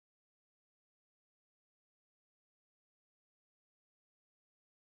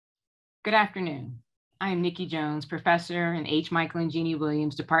Good afternoon. I am Nikki Jones, professor in H. Michael and Jeannie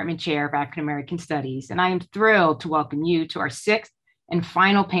Williams Department Chair of African American Studies, and I am thrilled to welcome you to our sixth and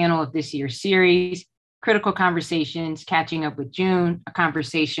final panel of this year's series, Critical Conversations, Catching Up with June, a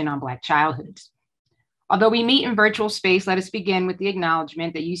conversation on Black childhoods. Although we meet in virtual space, let us begin with the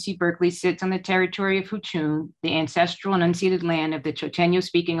acknowledgement that UC Berkeley sits on the territory of Huchun, the ancestral and unceded land of the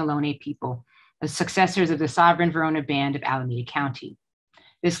Chochenyo-speaking Ohlone people, the successors of the sovereign Verona Band of Alameda County.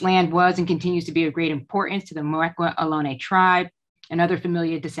 This land was and continues to be of great importance to the Muwekma Ohlone tribe and other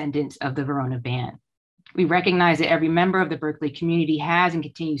familiar descendants of the Verona Band. We recognize that every member of the Berkeley community has and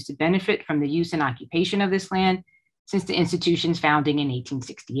continues to benefit from the use and occupation of this land since the institution's founding in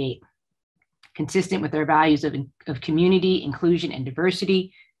 1868. Consistent with our values of community, inclusion, and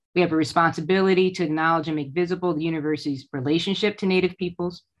diversity, we have a responsibility to acknowledge and make visible the university's relationship to Native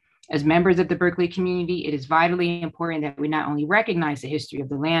peoples. As members of the Berkeley community, it is vitally important that we not only recognize the history of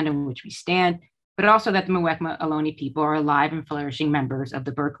the land on which we stand, but also that the Muwekma Ohlone people are alive and flourishing members of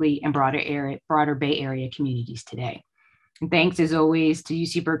the Berkeley and broader Bay Area communities today. And thanks, as always, to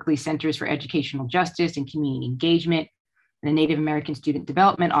UC Berkeley Centers for Educational Justice and Community Engagement and the Native American Student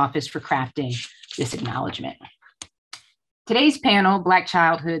Development Office for crafting this acknowledgement. Today's panel, Black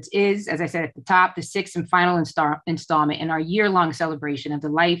Childhoods, is, as I said at the top, the sixth and final installment in our year-long celebration of the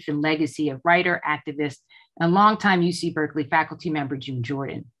life and legacy of writer, activist, and longtime UC Berkeley faculty member June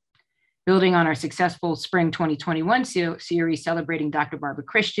Jordan. Building on our successful spring 2021 series celebrating Dr. Barbara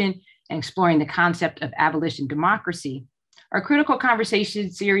Christian and exploring the concept of abolition democracy, our Critical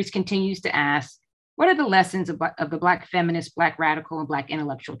Conversation series continues to ask, what are the lessons of the Black feminist, Black radical, and Black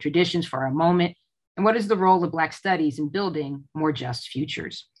intellectual traditions for our moment? And what is the role of Black studies in building more just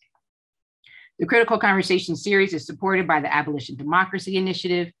futures? The Critical Conversation series is supported by the Abolition Democracy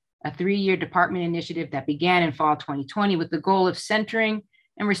Initiative, a 3-year department initiative that began in fall 2020 with the goal of centering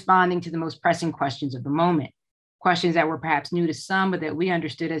and responding to the most pressing questions of the moment. Questions that were perhaps new to some, but that we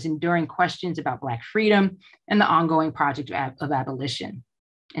understood as enduring questions about Black freedom and the ongoing project of abolition.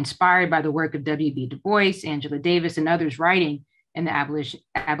 Inspired by the work of W.B. Du Bois, Angela Davis, and others writing in the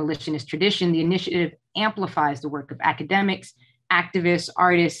abolitionist tradition, the initiative amplifies the work of academics, activists,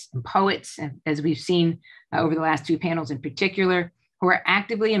 artists, and poets, as we've seen over the last 2 panels in particular, who are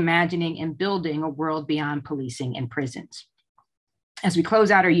actively imagining and building a world beyond policing and prisons. As we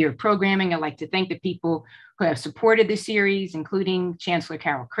close out our year of programming, I'd like to thank the people who have supported this series, including Chancellor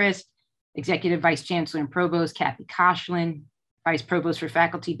Carol Christ, Executive Vice Chancellor and Provost Kathy Koshland, Vice Provost for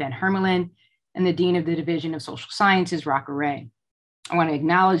Faculty Ben Hermelin, and the Dean of the Division of Social Sciences, Rocca Ray. I want to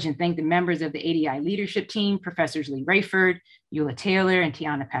acknowledge and thank the members of the ADI leadership team, Professors Lee Rayford, Eula Taylor, and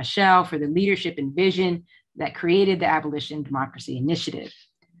Tiana Paschel, for the leadership and vision that created the Abolition Democracy Initiative.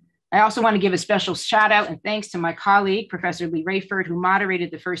 I also want to give a special shout out and thanks to my colleague, Professor Lee Rayford, who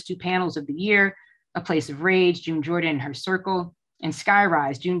moderated the first 2 panels of the year, A Place of Rage, June Jordan and Her Circle, and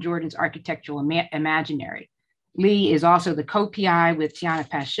Skyrise, June Jordan's Architectural Imaginary. Lee is also the co-PI with Tiana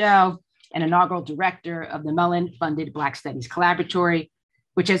Paschel and inaugural director of the Mellon-funded Black Studies Collaboratory,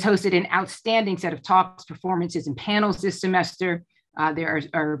 which has hosted an outstanding set of talks, performances, and panels this semester. There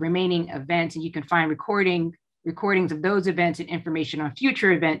are remaining events, and you can find recordings of those events and information on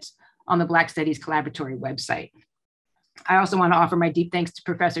future events on the Black Studies Collaboratory website. I also want to offer my deep thanks to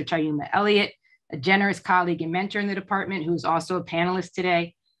Professor Chayuma Elliott, a generous colleague and mentor in the department, who is also a panelist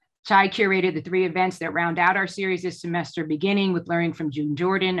today. Chai curated the 3 events that round out our series this semester, beginning with Learning from June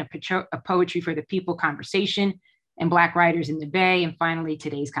Jordan, a Poetry for the People conversation, and Black Writers in the Bay, and finally,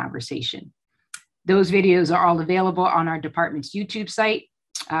 today's conversation. Those videos are all available on our department's YouTube site.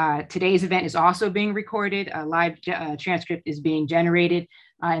 Today's event is also being recorded. A live transcript is being generated,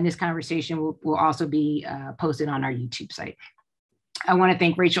 and this conversation will also be posted on our YouTube site. I want to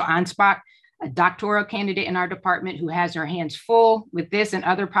thank Rachel Anspach, a doctoral candidate in our department who has her hands full with this and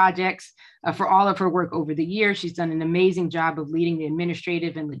other projects for all of her work over the years. She's done an amazing job of leading the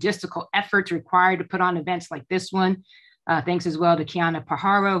administrative and logistical efforts required to put on events like this one. Thanks as well to Kiana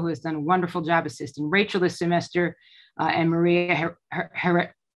Pajaro, who has done a wonderful job assisting Rachel this semester, and Maria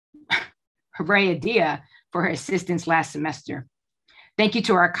Heredia for her assistance last semester. Thank you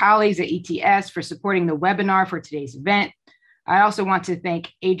to our colleagues at ETS for supporting the webinar for today's event. I also want to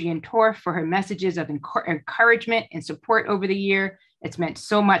thank Adrienne Torf for her messages of encouragement and support over the year. It's meant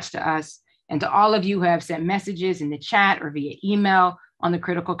so much to us. And to all of you who have sent messages in the chat or via email on the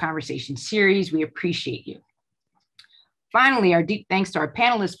Critical Conversation series, we appreciate you. Finally, our deep thanks to our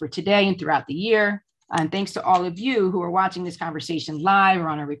panelists for today and throughout the year. And thanks to all of you who are watching this conversation live or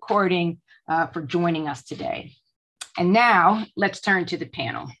on a recording for joining us today. And now let's turn to the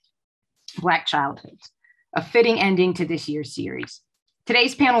panel, Black Childhoods, a fitting ending to this year's series.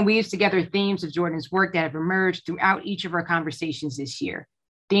 Today's panel weaves together themes of Jordan's work that have emerged throughout each of our conversations this year,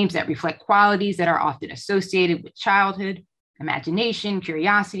 themes that reflect qualities that are often associated with childhood, imagination,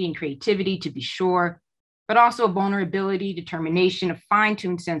 curiosity, and creativity, to be sure, but also vulnerability, determination, a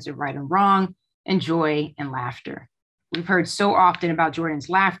fine-tuned sense of right and wrong, and joy and laughter. We've heard so often about Jordan's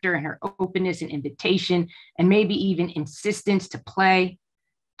laughter and her openness and invitation, and maybe even insistence to play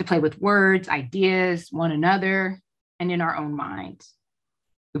with words, ideas, one another, and in our own minds.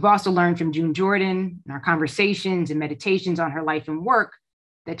 We've also learned from June Jordan in our conversations and meditations on her life and work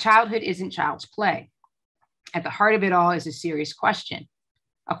that childhood isn't child's play. At the heart of it all is a serious question,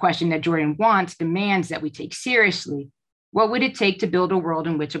 a question that Jordan demands that we take seriously. What would it take to build a world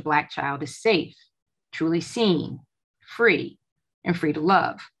in which a Black child is safe, truly seen, free, and free to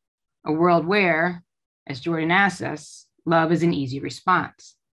love? A world where, as Jordan asks us, love is an easy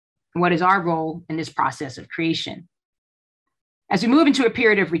response. And what is our role in this process of creation? As we move into a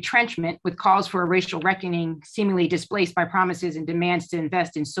period of retrenchment with calls for a racial reckoning seemingly displaced by promises and demands to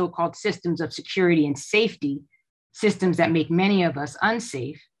invest in so-called systems of security and safety, systems that make many of us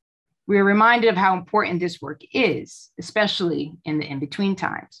unsafe, we are reminded of how important this work is, especially in the in-between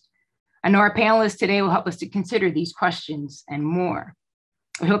times. I know our panelists today will help us to consider these questions and more.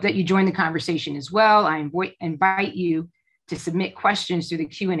 I hope that you join the conversation as well. I invite you to submit questions through the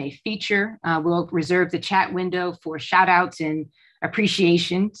Q&A feature. We'll reserve the chat window for shout outs and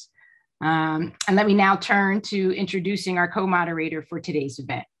appreciations. And let me now turn to introducing our co-moderator for today's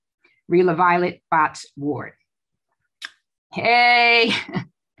event, Rila Violet Botts-Ward. Hey.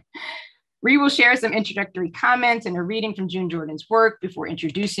 Ree will share some introductory comments and a reading from June Jordan's work before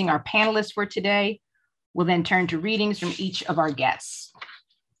introducing our panelists for today. We'll then turn to readings from each of our guests.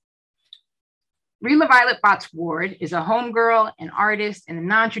 Rila Violet Botts-Ward is a homegirl, an artist, and a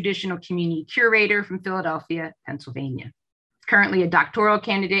non-traditional community curator from Philadelphia, Pennsylvania. Currently a doctoral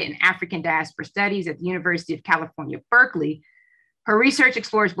candidate in African diaspora studies at the University of California, Berkeley. Her research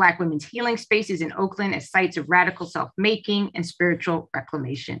explores Black women's healing spaces in Oakland as sites of radical self-making and spiritual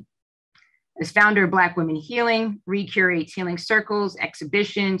reclamation. As founder of Black Women Healing, Ree curates healing circles,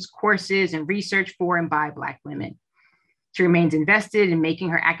 exhibitions, courses, and research for and by Black women. She remains invested in making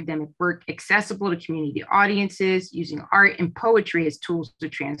her academic work accessible to community audiences, using art and poetry as tools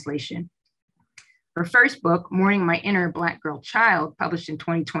of translation. Her first book, Mourning My Inner Black Girl Child, published in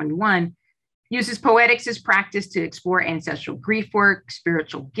 2021, uses poetics as practice to explore ancestral grief work,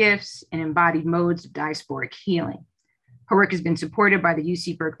 spiritual gifts, and embodied modes of diasporic healing. Her work has been supported by the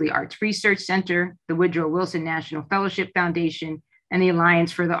UC Berkeley Arts Research Center, the Woodrow Wilson National Fellowship Foundation, and the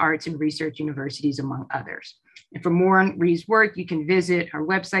Alliance for the Arts and Research Universities, among others. And for more on Ree's work, you can visit her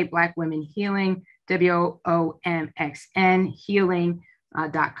website, Black Women Healing, WOMXN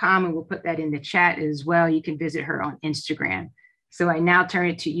healing.com, and we'll put that in the chat as well. You can visit her on Instagram. So I now turn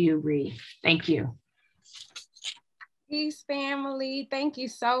it to you, Ree. Thank you. Peace, family. Thank you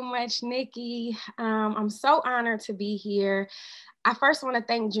so much, Nikki. I'm so honored to be here. I first want to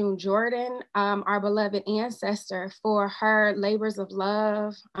thank June Jordan, our beloved ancestor, for her labors of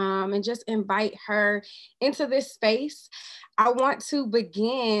love, and just invite her into this space. I want to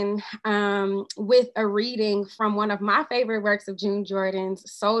begin with a reading from one of my favorite works of June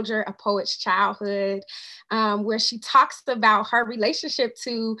Jordan's, Soldier, A Poet's Childhood, where she talks about her relationship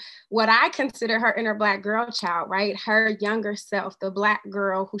to what I consider her inner Black girl child, right? Her younger self, the Black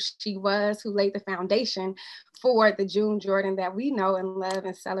girl who she was, who laid the foundation for the June Jordan that we know and love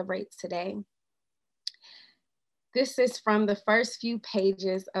and celebrate today. This is from the first few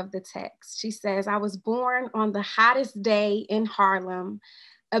pages of the text. She says, I was born on the hottest day in Harlem.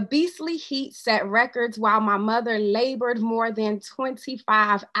 A beastly heat set records while my mother labored more than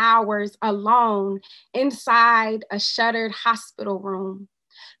 25 hours alone inside a shuttered hospital room.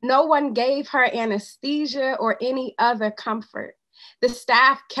 No one gave her anesthesia or any other comfort. The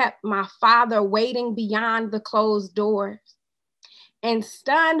staff kept my father waiting beyond the closed doors. And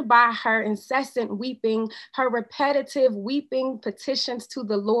stunned by her incessant weeping, her repetitive weeping petitions to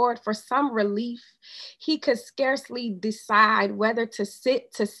the Lord for some relief, he could scarcely decide whether to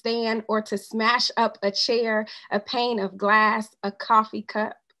sit, to stand, or to smash up a chair, a pane of glass, a coffee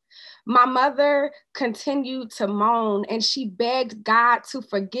cup. My mother continued to moan, and she begged God to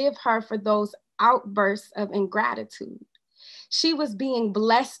forgive her for those outbursts of ingratitude. She was being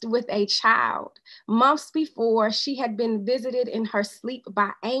blessed with a child. Months before, she had been visited in her sleep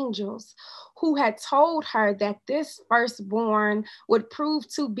by angels who had told her that this firstborn would prove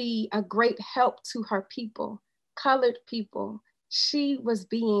to be a great help to her people, colored people. She was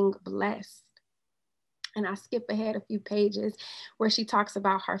being blessed. And I skip ahead a few pages where she talks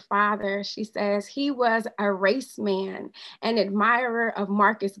about her father. She says, he was a race man, an admirer of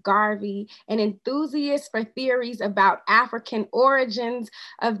Marcus Garvey, an enthusiast for theories about African origins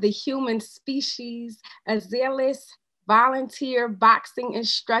of the human species, a zealous volunteer boxing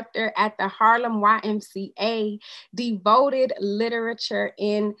instructor at the Harlem YMCA, devoted literature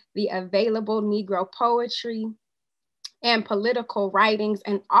in the available Negro poetry and political writings.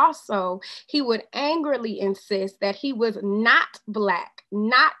 And also, he would angrily insist that he was not Black,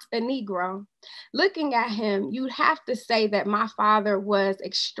 not a Negro. Looking at him, you'd have to say that my father was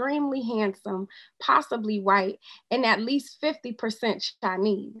extremely handsome, possibly white, and at least 50%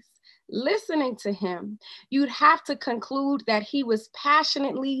 Chinese. Listening to him, you'd have to conclude that he was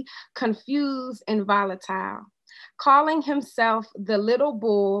passionately confused and volatile. Calling himself the little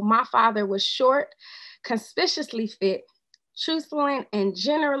bull, my father was short, conspicuously fit, truculent, and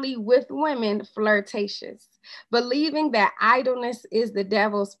generally with women flirtatious. Believing that idleness is the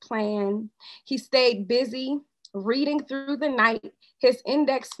devil's plan, he stayed busy reading through the night, his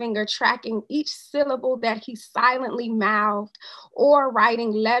index finger tracking each syllable that he silently mouthed, or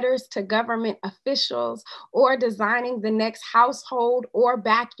writing letters to government officials, or designing the next household or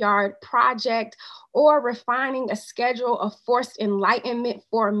backyard project, or refining a schedule of forced enlightenment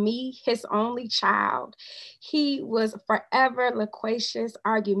for me, his only child. He was forever loquacious,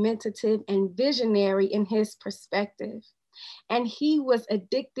 argumentative, and visionary in his perspective. And he was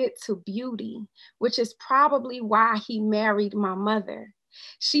addicted to beauty, which is probably why he married my mother.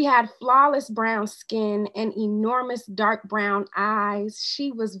 She had flawless brown skin and enormous dark brown eyes.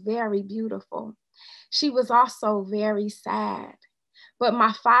 She was very beautiful. She was also very sad. But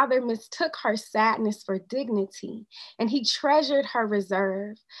my father mistook her sadness for dignity, and he treasured her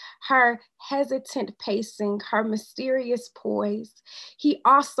reserve, her hesitant pacing, her mysterious poise. He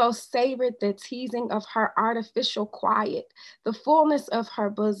also savored the teasing of her artificial quiet, the fullness of her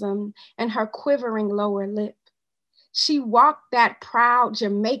bosom, and her quivering lower lip. She walked that proud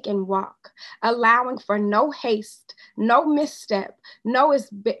Jamaican walk, allowing for no haste, no misstep, no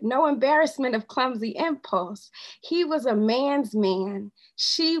embarrassment of clumsy impulse. He was a man's man.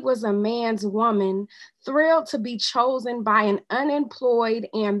 She was a man's woman, thrilled to be chosen by an unemployed,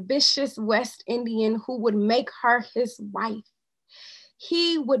 ambitious West Indian who would make her his wife.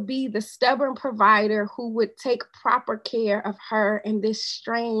 He would be the stubborn provider who would take proper care of her in this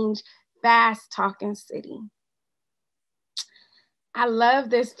strange, fast-talking city. I love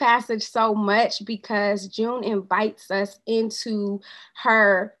this passage so much because June invites us into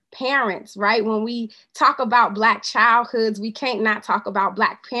her parents, right? When we talk about Black childhoods, we can't not talk about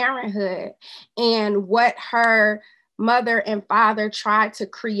Black parenthood and what her mother and father tried to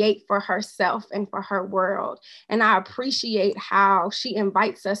create for herself and for her world. And I appreciate how she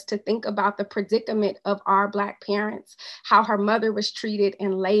invites us to think about the predicament of our Black parents, how her mother was treated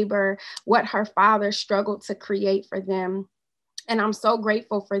in labor, what her father struggled to create for them. And I'm so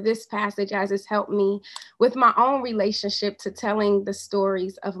grateful for this passage as it's helped me with my own relationship to telling the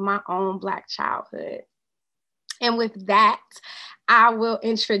stories of my own Black childhood. And with that, I will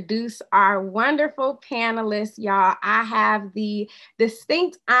introduce our wonderful panelists, y'all. I have the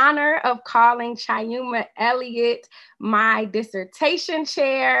distinct honor of calling Chioma Elliott my dissertation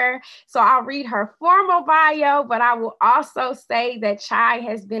chair. So I'll read her formal bio, but I will also say that Chai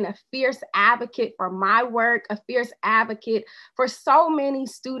has been a fierce advocate for my work, a fierce advocate for so many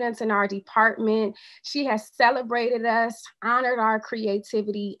students in our department. She has celebrated us, honored our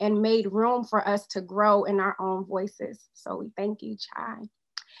creativity, and made room for us to grow in our own voices. So we thank you, Chai.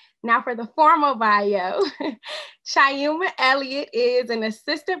 Now for the formal bio, Chioma Elliott is an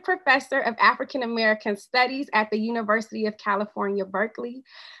assistant professor of African American Studies at the University of California, Berkeley.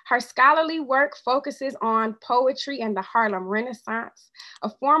 Her scholarly work focuses on poetry and the Harlem Renaissance. A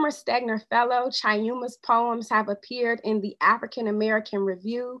former Stegner Fellow, Chioma's poems have appeared in the African American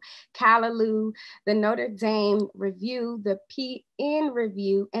Review, Callaloo, the Notre Dame Review, the PN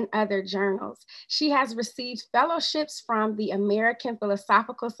Review, and other journals. She has received fellowships from the American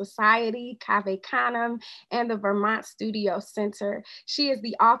Philosophical Society, Cave Canem, and the Vermont Studio Center. She is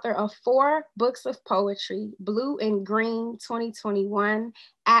the author of 4 books of poetry: Blue and Green 2021,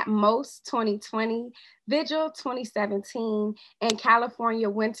 At Most 2020, Vigil 2017, and California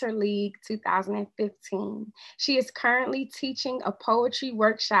Winter League 2015. She is currently teaching a poetry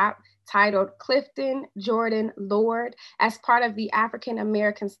workshop titled Clifton Jordan Lord as part of the African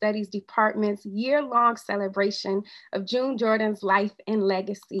American Studies Department's year-long celebration of June Jordan's life and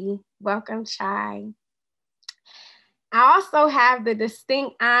legacy. Welcome, Chai. I also have the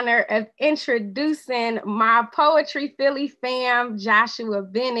distinct honor of introducing my Poetry Philly fam, Joshua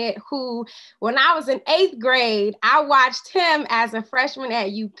Bennett, who, when I was in 8th grade, I watched him as a freshman at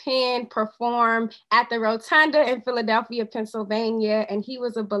UPenn perform at the Rotunda in Philadelphia, Pennsylvania, and he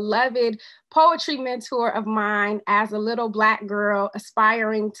was a beloved poetry mentor of mine as a little Black girl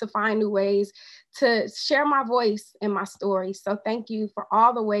aspiring to find new ways to share my voice and my story. So thank you for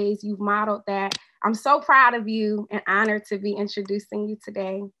all the ways you've modeled that. I'm so proud of you and honored to be introducing you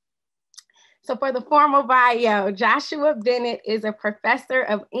today. So for the formal bio, Joshua Bennett is a professor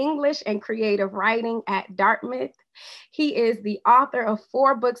of English and creative writing at Dartmouth. He is the author of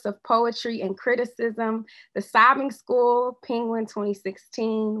 4 books of poetry and criticism, The Sobbing School, Penguin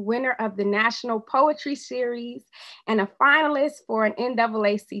 2016, winner of the National Poetry Series, and a finalist for an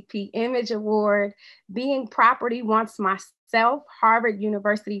NAACP Image Award, Being Property Wants Myself, Harvard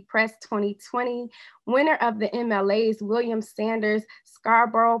University Press 2020, winner of the MLA's William Sanders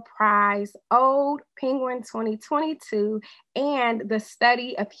Scarborough Prize, Ode, Penguin 2022, and The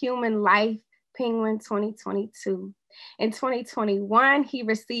Study of Human Life, Penguin 2022. In 2021, he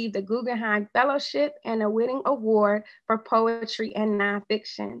received the Guggenheim Fellowship and a Whitting Award for Poetry and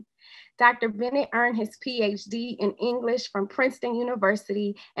Nonfiction. Dr. Bennett earned his PhD in English from Princeton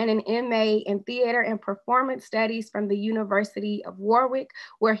University and an MA in Theater and Performance Studies from the University of Warwick,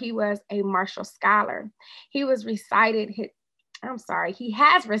 where he was a Marshall Scholar. He has recited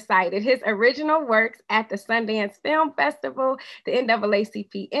his original works at the Sundance Film Festival, the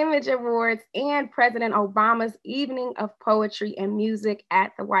NAACP Image Awards, and President Obama's Evening of Poetry and Music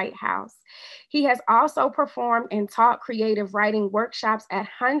at the White House. He has also performed and taught creative writing workshops at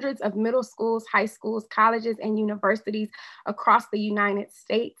hundreds of middle schools, high schools, colleges, and universities across the United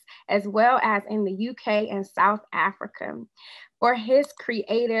States, as well as in the UK and South Africa. For his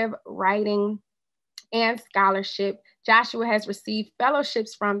creative writing and scholarship, Joshua has received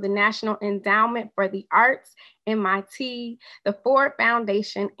fellowships from the National Endowment for the Arts, MIT, the Ford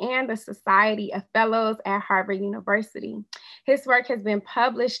Foundation, and the Society of Fellows at Harvard University. His work has been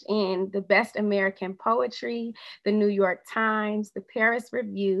published in the Best American Poetry, the New York Times, the Paris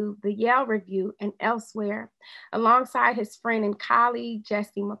Review, the Yale Review, and elsewhere. Alongside his friend and colleague,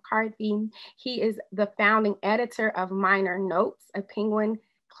 Jesse McCarthy, he is the founding editor of Minor Notes, a Penguin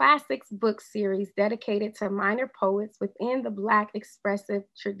Classics book series dedicated to minor poets within the Black expressive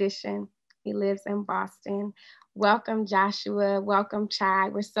tradition. He lives in Boston. Welcome, Joshua. Welcome, Chai.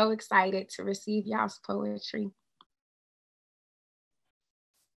 We're so excited to receive y'all's poetry.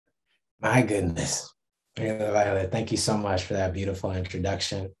 My goodness. Violet, thank you so much for that beautiful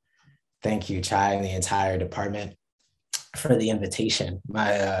introduction. Thank you, Chai, and the entire department for the invitation.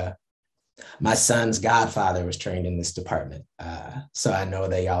 My son's godfather was trained in this department. So I know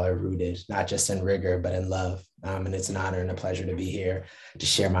that y'all are rooted, not just in rigor, but in love. And it's an honor and a pleasure to be here to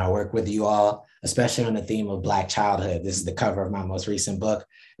share my work with you all, especially on the theme of Black childhood. This is the cover of my most recent book.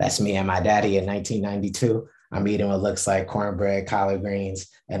 That's me and my daddy in 1992. I'm eating what looks like cornbread, collard greens,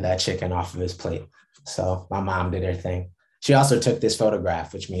 and that chicken off of his plate. So my mom did her thing. She also took this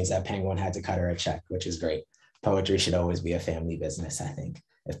photograph, which means that Penguin had to cut her a check, which is great. Poetry should always be a family business, I think,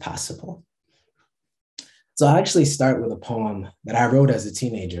 if possible. So I actually start with a poem that I wrote as a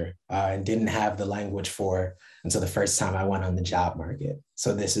teenager and didn't have the language for until the first time I went on the job market.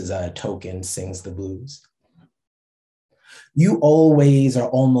 So this is Token Sings the Blues. You always or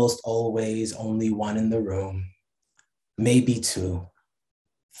almost always only one in the room, maybe 2.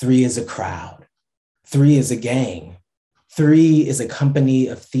 3 is a crowd. 3 is a gang. 3 is a company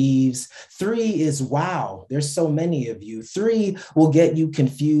of thieves. 3 is, wow, there's so many of you. 3 will get you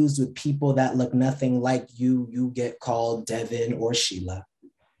confused with people that look nothing like you. You get called Devin or Sheila.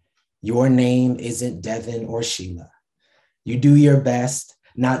 Your name isn't Devin or Sheila. You do your best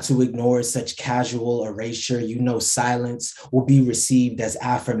not to ignore such casual erasure. You know silence will be received as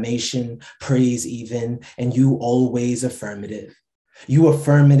affirmation, praise even, and you always affirmative. You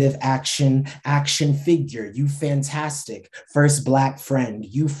affirmative action figure, you fantastic, first Black friend,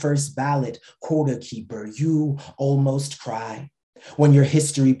 you first ballot quota keeper, you almost cry. When your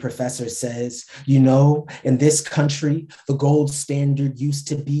history professor says, you know, in this country, the gold standard used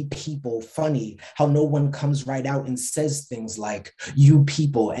to be people. Funny how no one comes right out and says things like, you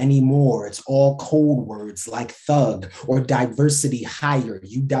people anymore. It's all code words like thug or diversity higher.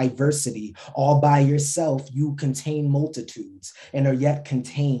 You diversity all by yourself. You contain multitudes and are yet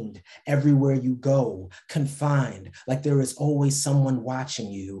contained everywhere you go, confined, like there is always someone watching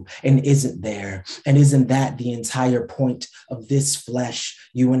you and isn't there. And isn't that the entire point of this flesh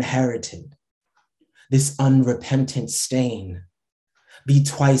you inherited, this unrepentant stain? Be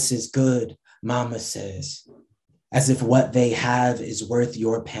twice as good, mama says. as if what they have is worth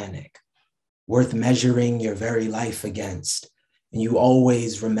your panic, worth measuring your very life against. And you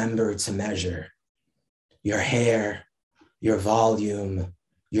always remember to measure your hair, your volume,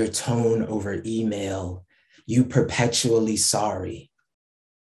 your tone over email. You perpetually sorry.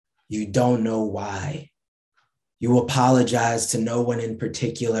 You don't know why. You apologize to no one in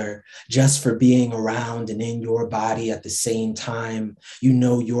particular, just for being around and in your body at the same time. You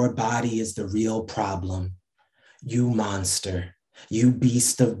know your body is the real problem. You monster, you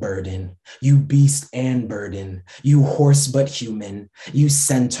beast of burden, you beast and burden, you horse but human, you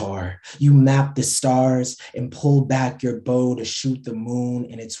centaur, you map the stars and pull back your bow to shoot the moon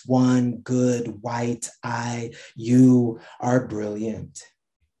in its one good white eye. You are brilliant.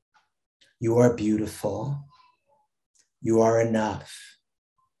 You are beautiful. You are enough.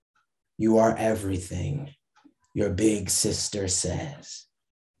 You are everything, your big sister says.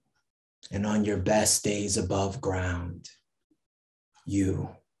 And on your best days above ground, you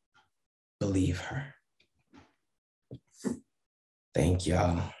believe her. Thank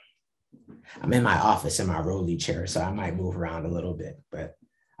y'all. I'm in my office in my rolly chair, so I might move around a little bit, but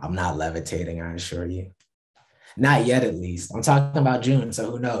I'm not levitating, I assure you. Not yet, at least. I'm talking about June, so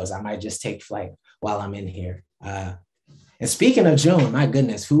who knows? I might just take flight while I'm in here. And speaking of June, my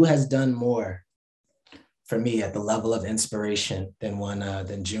goodness, who has done more for me at the level of inspiration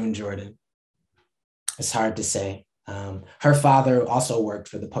than June Jordan? It's hard to say. Her father also worked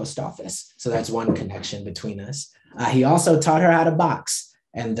for the post office, so that's one connection between us. He also taught her how to box,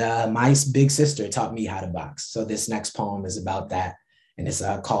 and my big sister taught me how to box. So this next poem is about that, and it's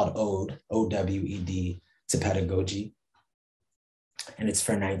called Ode, O-W-E-D, to pedagogy, and it's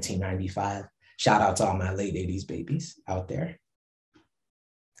for 1995. Shout out to all my late 80s babies out there.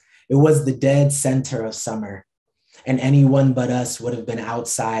 It was the dead center of summer, and anyone but us would have been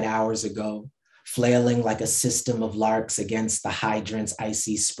outside hours ago, flailing like a system of larks against the hydrant's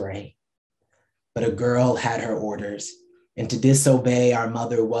icy spray. But a girl had her orders, and to disobey our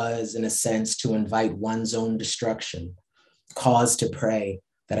mother was, in a sense, to invite one's own destruction, cause to pray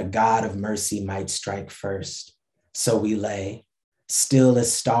that a God of mercy might strike first. So we lay, still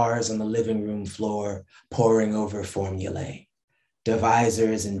as stars on the living room floor, poring over formulae,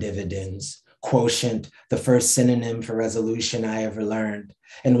 divisors and dividends, quotient, the first synonym for resolution I ever learned,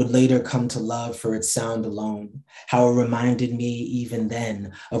 and would later come to love for its sound alone, how it reminded me even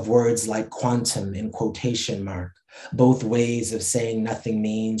then of words like quantum and quotation mark, both ways of saying nothing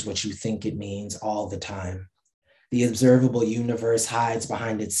means what you think it means all the time. The observable universe hides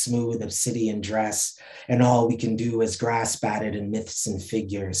behind its smooth obsidian dress, and all we can do is grasp at it in myths and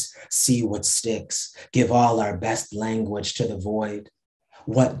figures, see what sticks, give all our best language to the void.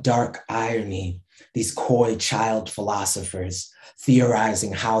 What dark irony, these coy child philosophers,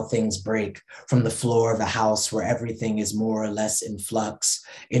 theorizing how things break from the floor of a house where everything is more or less in flux,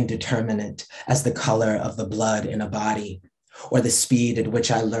 indeterminate as the color of the blood in a body, or the speed at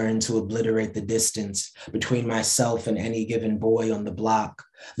which I learned to obliterate the distance between myself and any given boy on the block,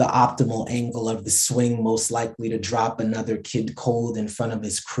 the optimal angle of the swing most likely to drop another kid cold in front of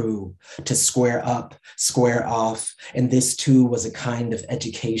his crew, to square up, square off, and this too was a kind of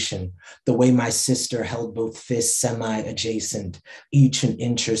education, the way my sister held both fists semi-adjacent, each an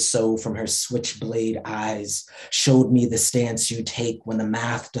inch or so from her switchblade eyes, showed me the stance you take when the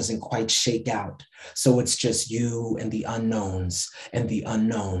math doesn't quite shake out. So it's just you and the unknowns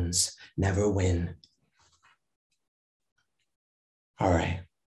never win. All right,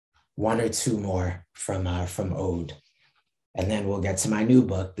 one or two more from Ode, and then we'll get to my new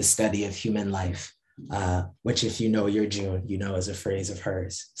book, The Study of Human Life, which if you know your June, you know is a phrase of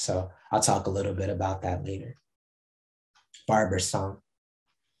hers. So I'll talk a little bit about that later. Barber song.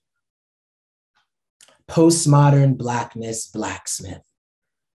 Postmodern blackness, blacksmith.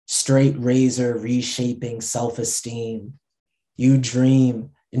 Straight razor reshaping self-esteem. You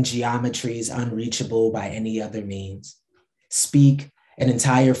dream in geometries unreachable by any other means. Speak, and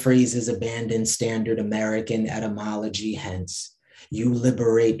entire phrases abandon standard American etymology hence. You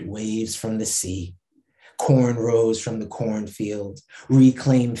liberate waves from the sea. Corn rose from the cornfield,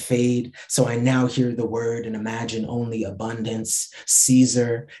 reclaim fade, so I now hear the word and imagine only abundance.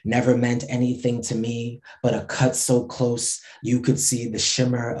 Caesar never meant anything to me, but a cut so close you could see the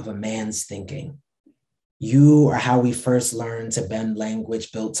shimmer of a man's thinking. You are how we first learned to bend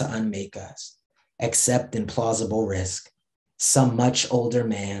language built to unmake us, except in plausible risk. Some much older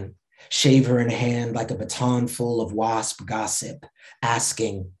man, shaver in hand like a baton full of wasp gossip,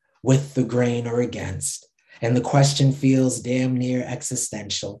 asking, with the grain or against, and the question feels damn near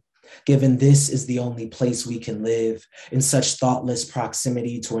existential. given this is the only place we can live, in such thoughtless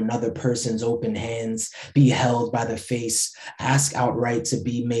proximity to another person's open hands, be held by the face, ask outright to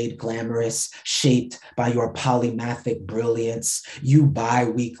be made glamorous, shaped by your polymathic brilliance, you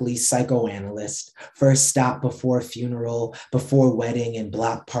bi-weekly psychoanalyst, first stop before funeral, before wedding and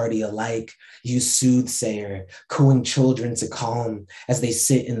block party alike, you soothsayer, cooing children to calm as they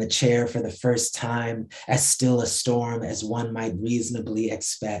sit in the chair for the first time, as still a storm as one might reasonably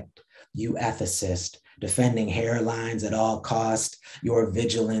expect. You ethicist, defending hairlines at all cost, your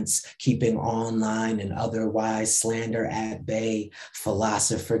vigilance, keeping online and otherwise slander at bay,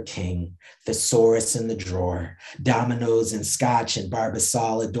 philosopher king, thesaurus in the drawer, dominoes and scotch and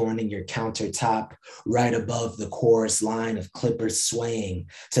barbasol adorning your countertop, right above the chorus line of clippers swaying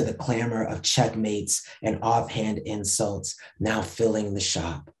to the clamor of checkmates and offhand insults now filling the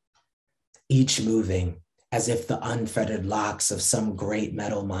shop, each moving as if the unfettered locks of some great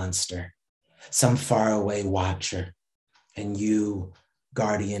metal monster, some faraway watcher, and you,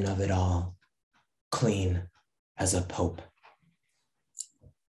 guardian of it all, clean as a pope.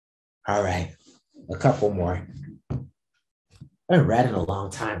 All right, a couple more. I haven't read in a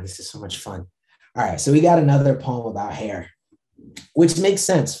long time. This is so much fun. All right, so we got another poem about hair, which makes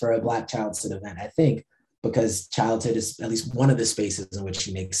sense for a Black childhood event, I think, because childhood is at least one of the spaces in which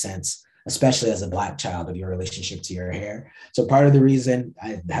you make sense, especially as a Black child, of your relationship to your hair. So part of the reason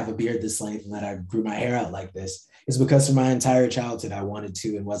I have a beard this length and that I grew my hair out like this is because for my entire childhood, I wanted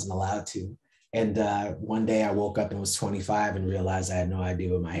to and wasn't allowed to. And one day I woke up and was 25 and realized I had no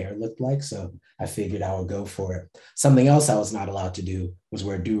idea what my hair looked like. So I figured I would go for it. Something else I was not allowed to do was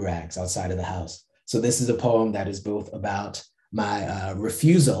wear do-rags outside of the house. So this is a poem that is both about my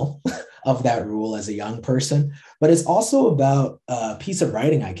refusal of that rule as a young person, but it's also about a piece of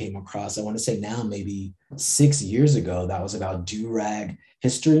writing I came across, I want to say now maybe 6 years ago, that was about do-rag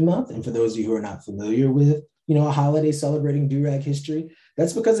History Month. And for those of you who are not familiar with, a holiday celebrating do-rag history,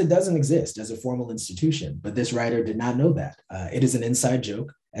 that's because it doesn't exist as a formal institution. But this writer did not know that. It is an inside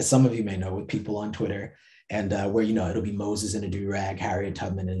joke, as some of you may know, with people on Twitter, and where, it'll be Moses in a do-rag, Harriet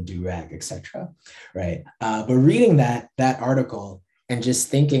Tubman in a do-rag, etc. Right? But reading that article and just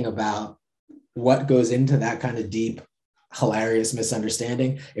thinking about what goes into that kind of deep, hilarious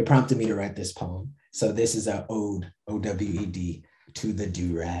misunderstanding, it prompted me to write this poem. So this is an ode, O-W-E-D, to the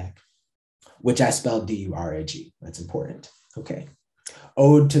do-rag, which I spelled D-U-R-A-G. That's important. Okay.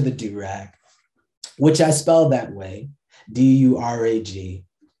 Ode to the do-rag, which I spelled that way, D-U-R-A-G,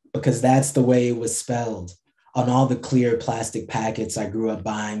 because that's the way it was spelled on all the clear plastic packets I grew up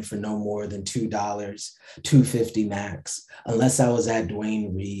buying for no more than $2, $2.50 max, unless I was at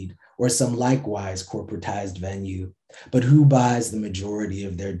Duane Reade or some likewise corporatized venue. But who buys the majority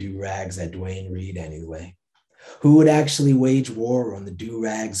of their do-rags at Duane Reade anyway? Who would actually wage war on the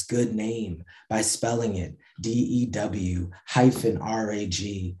do-rag's good name by spelling it D-E-W-R-A-G,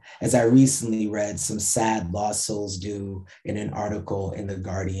 as I recently read some sad lost souls do in an article in The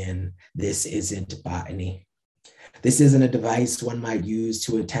Guardian? This isn't botany. This isn't a device one might use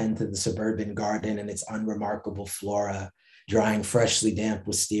to attend to the suburban garden and its unremarkable flora, drying freshly damp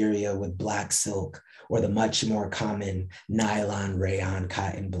wisteria with black silk or the much more common nylon rayon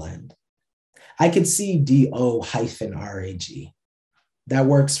cotton blend. I could see D-O-R-A-G. That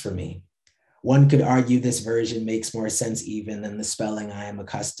works for me. One could argue this version makes more sense even than the spelling I am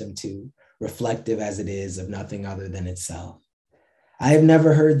accustomed to, reflective as it is of nothing other than itself. I have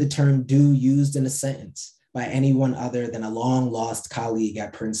never heard the term do used in a sentence by anyone other than a long lost colleague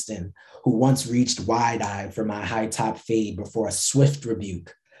at Princeton who once reached wide-eyed for my high top fade before a swift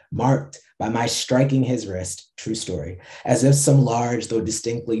rebuke, marked by my striking his wrist, true story, as if some large though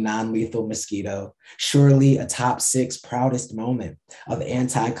distinctly non-lethal mosquito, surely a top 6 proudest moment of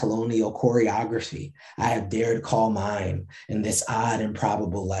anti-colonial choreography I have dared call mine in this odd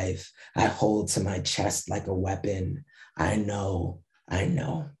improbable life I hold to my chest like a weapon. I know.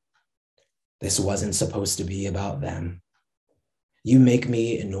 This wasn't supposed to be about them. You make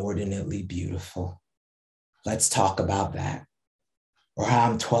me inordinately beautiful. Let's talk about that. Or how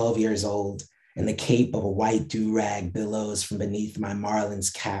I'm 12 years old and the cape of a white do-rag billows from beneath my Marlin's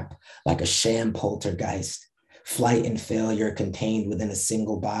cap like a sham poltergeist, flight and failure contained within a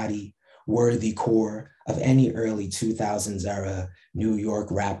single body, worthy core of any early 2000s era New York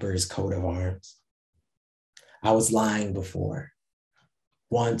rapper's coat of arms. I was lying before.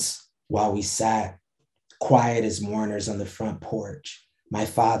 Once, while we sat, quiet as mourners on the front porch, my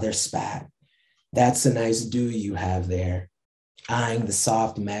father spat. That's a nice do you have there, eyeing the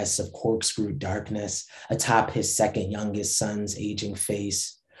soft mess of corkscrew darkness atop his second youngest son's aging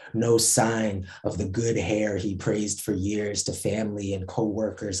face, No sign of the good hair he praised for years to family and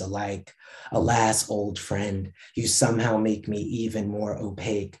co-workers alike. Alas, old friend, you somehow make me even more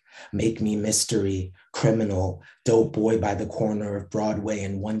opaque, make me mystery, criminal, dope boy by the corner of Broadway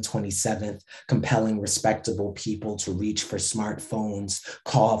and 127th, compelling respectable people to reach for smartphones,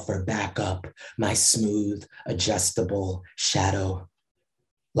 call for backup, my smooth, adjustable shadow.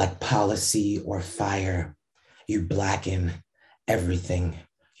 Like policy or fire, you blacken everything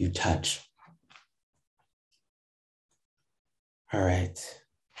you touch. All right.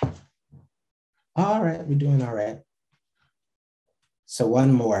 All right, we're doing all right. So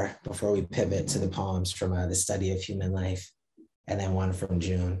one more before we pivot to the poems from the study of human life, and then one from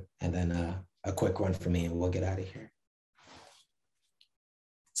June, and then a quick one from me, and we'll get out of here.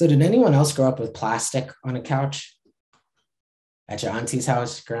 So did anyone else grow up with plastic on a couch? At your auntie's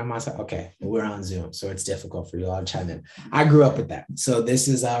house, grandma's house? Okay, we're on Zoom, so it's difficult for you all to chime in. I grew up with that. So this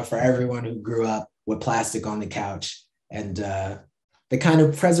is for everyone who grew up with plastic on the couch. And the kind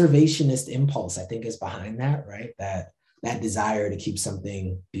of preservationist impulse, I think, is behind that, right? That desire to keep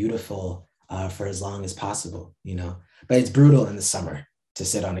something beautiful for as long as possible, you know? But it's brutal in the summer to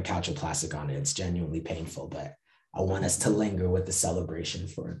sit on a couch with plastic on it. It's genuinely painful, but I want us to linger with the celebration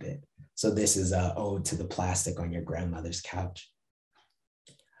for a bit. So this is an ode to the plastic on your grandmother's couch,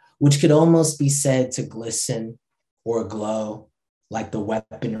 which could almost be said to glisten or glow like the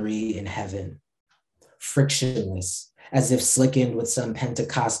weaponry in heaven, frictionless, as if slickened with some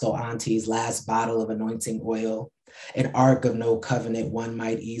Pentecostal auntie's last bottle of anointing oil, an ark of no covenant one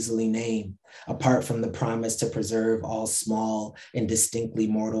might easily name, apart from the promise to preserve all small and distinctly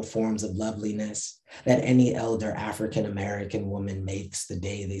mortal forms of loveliness that any elder African-American woman makes the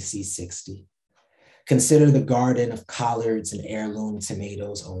day they see 60. Consider the garden of collards and heirloom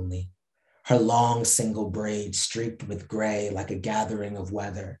tomatoes only, her long single braid streaked with gray like a gathering of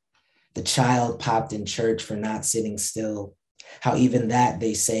weather, the child popped in church for not sitting still, how even that,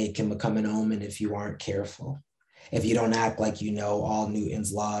 they say, can become an omen if you aren't careful. If you don't act like you know all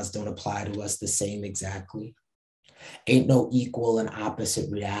Newton's laws don't apply to us the same exactly. Ain't no equal and opposite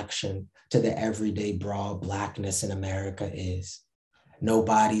reaction to the everyday broad Blackness in America is. No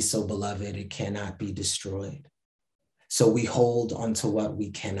body so beloved it cannot be destroyed. So we hold onto what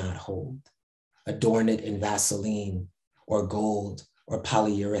we cannot hold, adorn it in Vaseline or gold or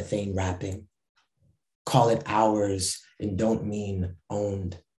polyurethane wrapping. Call it ours and don't mean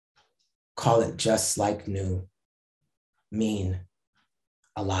owned. Call it just like new, mean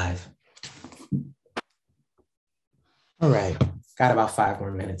alive. All right, got about 5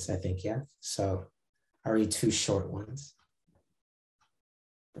 more minutes, I think, yeah? So I'll read 2 short ones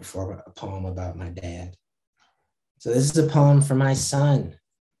before a poem about my dad. So this is a poem for my son,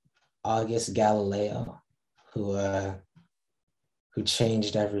 August Galileo, who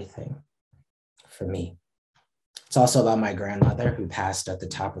changed everything for me. It's also about my grandmother, who passed at the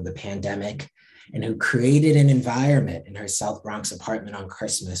top of the pandemic and who created an environment in her South Bronx apartment on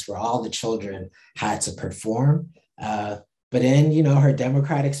Christmas where all the children had to perform. But in, you know, her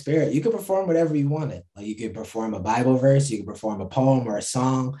democratic spirit, you could perform whatever you wanted. Like you could perform a Bible verse, you could perform a poem or a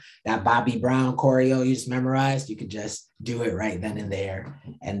song, that Bobby Brown choreo you just memorized, you could just do it right then and there.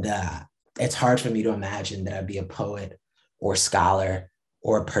 And it's hard for me to imagine that I'd be a poet or scholar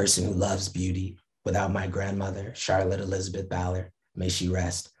or a person who loves beauty without my grandmother, Charlotte Elizabeth Ballard, may she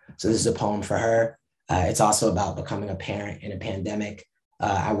rest. So this is a poem for her. It's also about becoming a parent in a pandemic.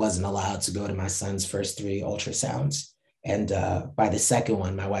 I wasn't allowed to go to my son's first 3 ultrasounds. And by the second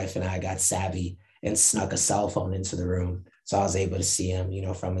one, my wife and I got savvy and snuck a cell phone into the room. So I was able to see him, you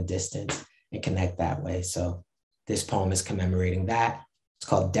know, from a distance and connect that way. So this poem is commemorating that. It's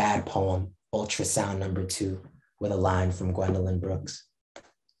called Dad Poem, Ultrasound number 2, with a line from Gwendolyn Brooks.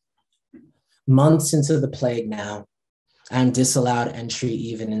 Months into the plague now, I'm disallowed entry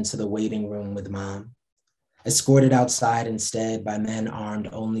even into the waiting room with Mom. Escorted outside instead by men armed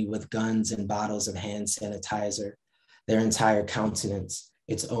only with guns and bottles of hand sanitizer, their entire countenance,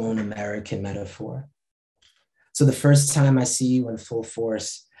 its own American metaphor. So the first time I see you in full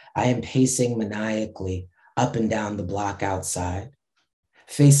force, I am pacing maniacally up and down the block outside,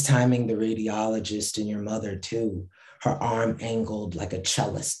 FaceTiming the radiologist and your mother too, her arm angled like a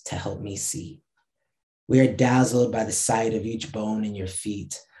cellist to help me see. We are dazzled by the sight of each bone in your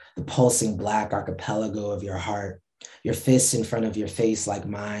feet, the pulsing black archipelago of your heart, your fists in front of your face like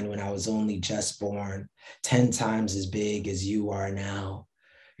mine when I was only just born, 10 times as big as you are now.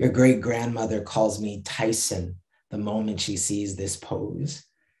 Your great-grandmother calls me Tyson the moment she sees this pose,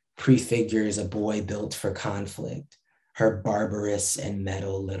 prefigures a boy built for conflict, her barbarous and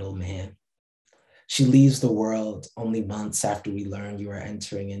metal little man. She leaves the world only months after we learn you are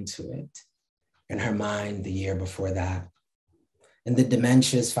entering into it. In her mind, the year before that. In the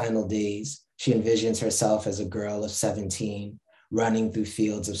dementia's final days, she envisions herself as a girl of 17, running through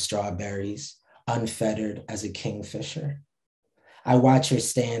fields of strawberries, unfettered as a kingfisher. I watch her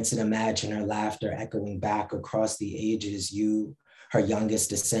stance and imagine her laughter echoing back across the ages, you, her youngest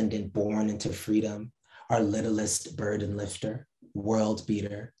descendant born into freedom, our littlest burden lifter, world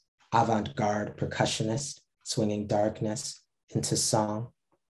beater, avant-garde percussionist, swinging darkness into song.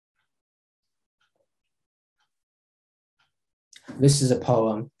 This is a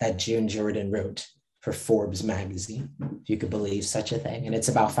poem that June Jordan wrote for Forbes magazine, if you could believe such a thing. And it's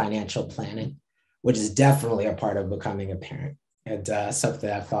about financial planning, which is definitely a part of becoming a parent, and something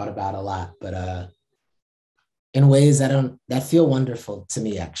I've thought about a lot, but in ways that feel wonderful to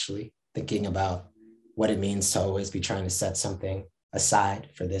me, actually, thinking about what it means to always be trying to set something aside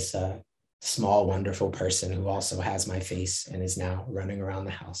for this small, wonderful person who also has my face and is now running around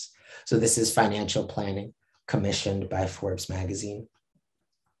the house. So this is Financial Planning, commissioned by Forbes magazine.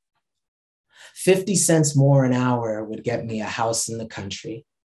 50 cents more an hour would get me a house in the country.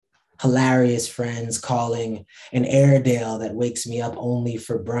 Hilarious friends calling, an Airedale that wakes me up only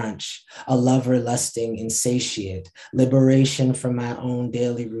for brunch, a lover lusting insatiate, liberation from my own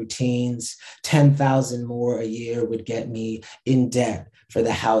daily routines. 10,000 more a year would get me in debt for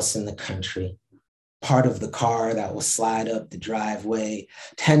the house in the country. Part of the car that will slide up the driveway,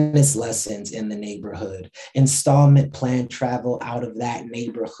 tennis lessons in the neighborhood, installment plan travel out of that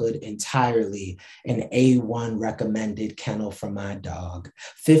neighborhood entirely, an A1 recommended kennel for my dog.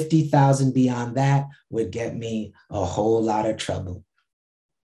 50,000 beyond that would get me a whole lot of trouble,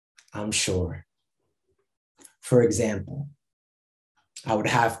 I'm sure. For example, I would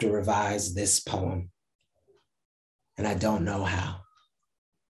have to revise this poem, and I don't know how.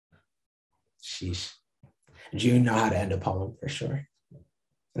 Sheesh. June know how to end a poem for sure.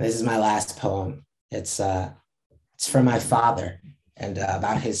 And this is my last poem. It's for my father and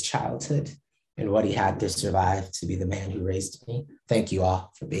about his childhood and what he had to survive to be the man who raised me. Thank you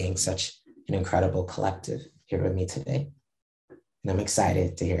all for being such an incredible collective here with me today. And I'm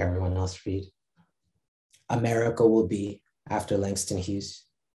excited to hear everyone else read. America will be after Langston Hughes.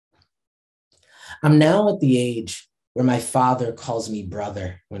 I'm now at the age where my father calls me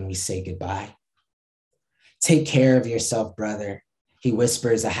brother when we say goodbye. Take care of yourself, brother. He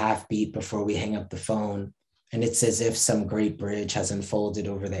whispers a half beat before we hang up the phone, and it's as if some great bridge has unfolded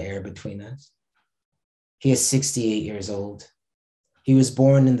over the air between us. He is 68 years old. He was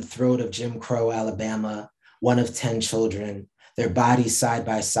born in the throat of Jim Crow, Alabama, one of 10 children, their bodies side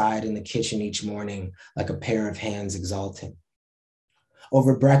by side in the kitchen each morning like a pair of hands exalted.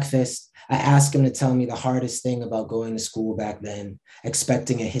 Over breakfast, I ask him to tell me the hardest thing about going to school back then,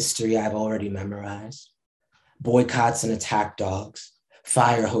 expecting a history I've already memorized. Boycotts and attack dogs,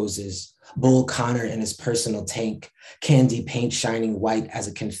 fire hoses, Bull Connor in his personal tank, candy paint shining white as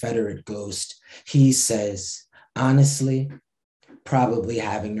a Confederate ghost. He says, honestly, probably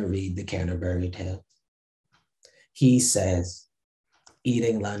having to read the Canterbury Tales. He says,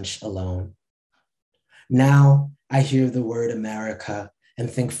 eating lunch alone. Now I hear the word America and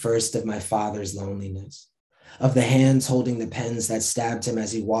think first of my father's loneliness, of the hands holding the pens that stabbed him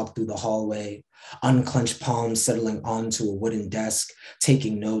as he walked through the hallway, unclenched palms settling onto a wooden desk,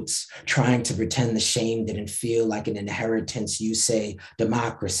 taking notes, trying to pretend the shame didn't feel like an inheritance, you say,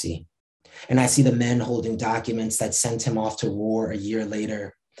 democracy. And I see the men holding documents that sent him off to war a year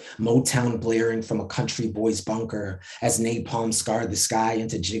later, Motown blaring from a country boy's bunker as napalm scarred the sky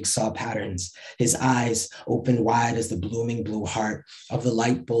into jigsaw patterns, his eyes open wide as the blooming blue heart of the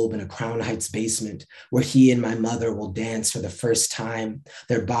light bulb in a Crown Heights basement where he and my mother will dance for the first time,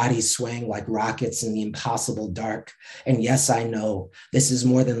 their bodies swaying like rockets in the impossible dark. And yes, I know this is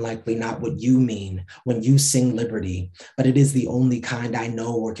more than likely not what you mean when you sing liberty, but it is the only kind I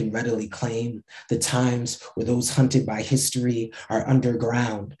know or can readily claim, the times where those hunted by history are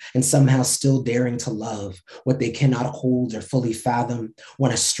underground and somehow still daring to love what they cannot hold or fully fathom,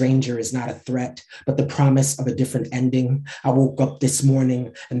 when a stranger is not a threat, but the promise of a different ending. I woke up this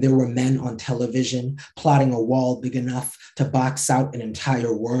morning and there were men on television plotting a wall big enough to box out an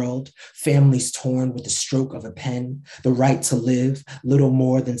entire world, families torn with the stroke of a pen, the right to live, little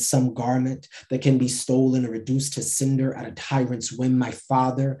more than some garment that can be stolen or reduced to cinder at a tyrant's whim. My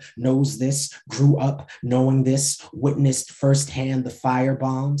father knows this, grew up knowing this, witnessed firsthand the firebomb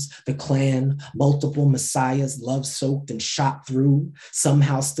bombs, the Klan, multiple messiahs, love-soaked and shot through,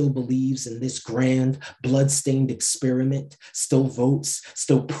 somehow still believes in this grand, blood-stained experiment, still votes,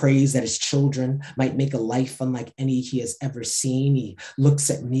 still prays that his children might make a life unlike any he has ever seen. He looks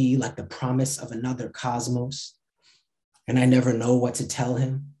at me like the promise of another cosmos, and I never know what to tell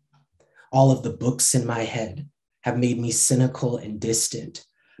him. All of the books in my head have made me cynical and distant,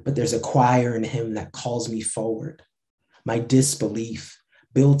 but there's a choir in him that calls me forward. My disbelief,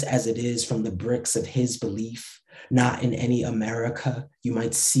 built as it is from the bricks of his belief, not in any America you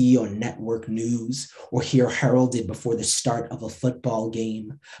might see on network news or hear heralded before the start of a football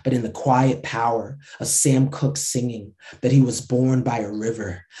game, but in the quiet power of Sam Cooke singing that he was born by a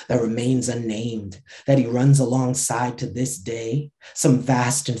river that remains unnamed, that he runs alongside to this day, some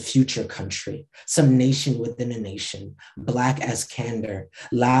vast and future country, some nation within a nation, black as candor,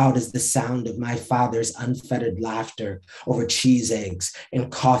 loud as the sound of my father's unfettered laughter over cheese eggs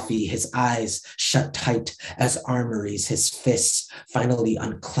and coffee, his eyes shut tight as armories, his fists finally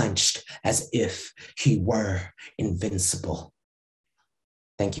unclenched as if he were invincible.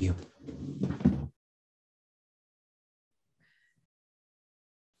 Thank you.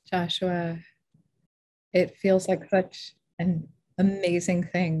 Joshua, it feels like such an amazing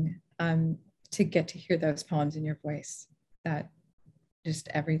thing to get to hear those poems in your voice. That just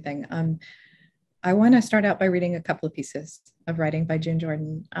everything. I want to start out by reading a couple of pieces of writing by June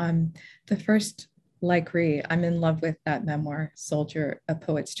Jordan. The first, like Ree, I'm in love with that memoir, Soldier, A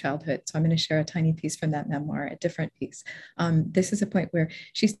Poet's Childhood. So I'm going to share a tiny piece from that memoir, a different piece. This is a point where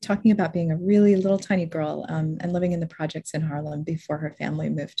she's talking about being a really little tiny girl and living in the projects in Harlem before her family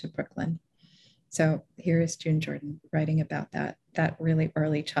moved to Brooklyn. So here is June Jordan writing about that really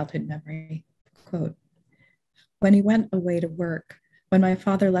early childhood memory. Quote, "When he went away to work, when my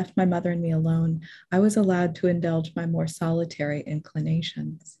father left my mother and me alone, I was allowed to indulge my more solitary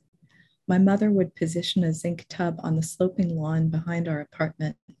inclinations. My mother would position a zinc tub on the sloping lawn behind our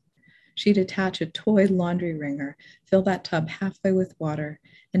apartment. She'd attach a toy laundry wringer, fill that tub halfway with water,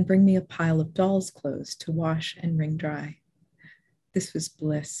 and bring me a pile of doll's clothes to wash and wring dry. This was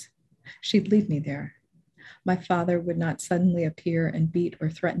bliss. She'd leave me there. My father would not suddenly appear and beat or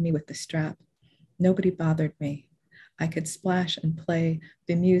threaten me with the strap. Nobody bothered me. I could splash and play,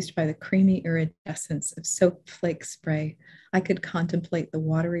 bemused by the creamy iridescence of soap flake spray. I could contemplate the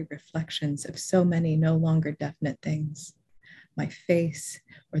watery reflections of so many no longer definite things. My face,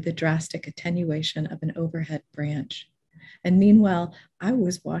 or the drastic attenuation of an overhead branch. And meanwhile, I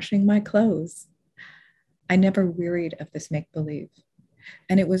was washing my clothes. I never wearied of this make-believe,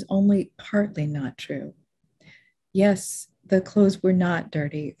 and it was only partly not true. Yes, the clothes were not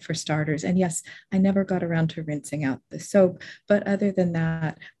dirty, for starters. And yes, I never got around to rinsing out the soap. But other than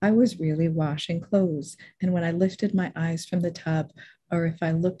that, I was really washing clothes. And when I lifted my eyes from the tub, or if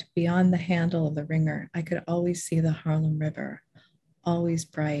I looked beyond the handle of the wringer, I could always see the Harlem River, always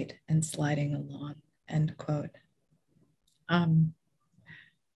bright and sliding along," end quote.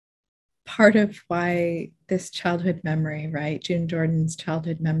 Part of why this childhood memory, right, June Jordan's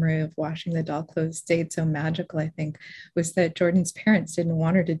childhood memory of washing the doll clothes stayed so magical, I think, was that Jordan's parents didn't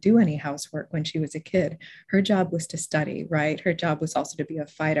want her to do any housework when she was a kid. Her job was to study, right? Her job was also to be a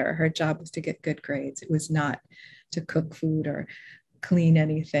fighter. Her job was to get good grades. It was not to cook food or clean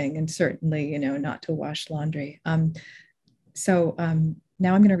anything, and certainly, not to wash laundry. So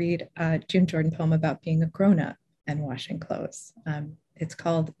now I'm going to read a June Jordan poem about being a grown-up and washing clothes. It's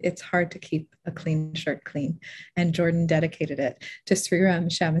called "It's Hard to Keep a Clean Shirt Clean," and Jordan dedicated it to Sriram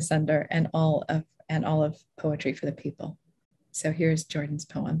Shamasunder and all of Poetry for the People. So here's Jordan's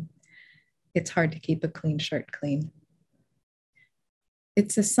poem. It's hard to keep a clean shirt clean.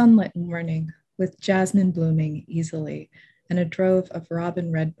 It's a sunlit morning with jasmine blooming easily and a drove of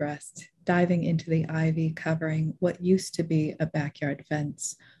robin redbreasts diving into the ivy covering what used to be a backyard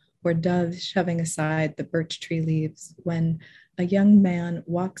fence, or doves shoving aside the birch tree leaves when a young man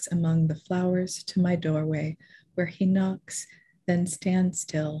walks among the flowers to my doorway, where he knocks, then stands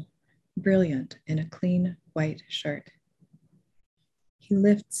still, brilliant in a clean white shirt. He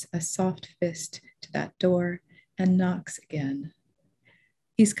lifts a soft fist to that door and knocks again.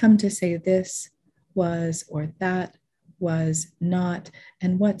 He's come to say this was or that was not,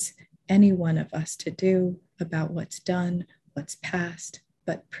 and what's any one of us to do about what's done, what's past,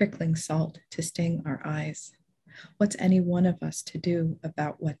 but prickling salt to sting our eyes. What's any one of us to do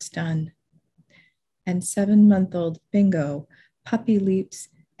about what's done? And 7-month-old Bingo puppy leaps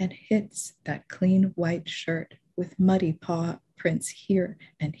and hits that clean white shirt with muddy paw prints here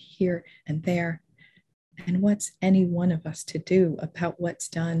and there. And what's any one of us to do about what's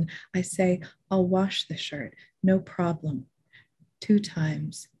done? I say, I'll wash the shirt, no problem. 2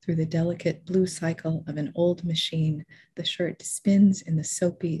 times through the delicate blue cycle of an old machine, the shirt spins in the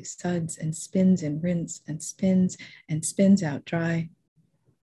soapy suds and spins in rinse and spins out dry.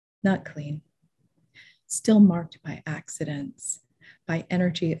 Not clean. Still marked by accidents, by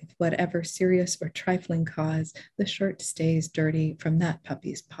energy of whatever serious or trifling cause, the shirt stays dirty from that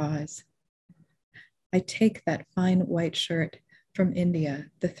puppy's paws. I take that fine white shirt from India,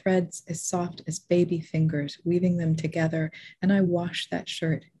 the threads as soft as baby fingers, weaving them together, and I wash that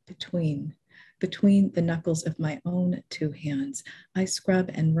shirt between the knuckles of my own 2 hands. I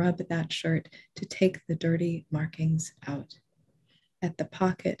scrub and rub that shirt to take the dirty markings out. At the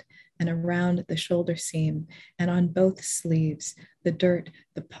pocket and around the shoulder seam, and on both sleeves, the dirt,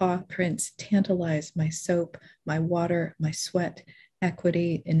 the paw prints tantalize my soap, my water, my sweat,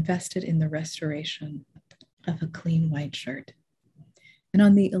 equity invested in the restoration of a clean white shirt. And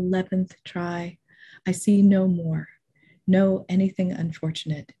on the 11th try, I see no more, no anything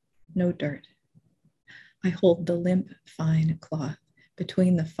unfortunate, no dirt. I hold the limp, fine cloth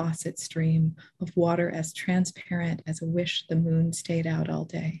between the faucet stream of water as transparent as a wish the moon stayed out all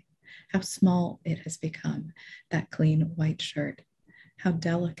day. How small it has become, that clean white shirt. How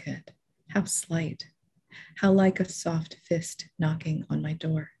delicate, how slight, how like a soft fist knocking on my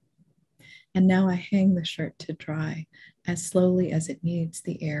door. And now I hang the shirt to dry as slowly as it needs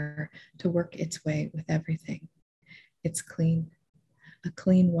the air to work its way with everything. It's clean, a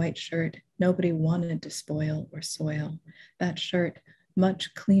clean white shirt nobody wanted to spoil or soil. That shirt,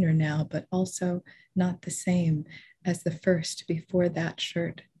 much cleaner now, but also not the same as the first before that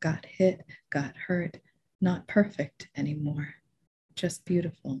shirt got hit, got hurt, not perfect anymore, just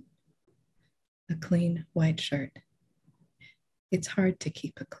beautiful. A clean white shirt. It's hard to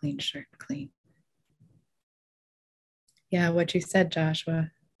keep a clean shirt clean. Yeah, what you said,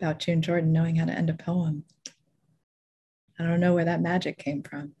 Joshua, about June Jordan knowing how to end a poem. I don't know where that magic came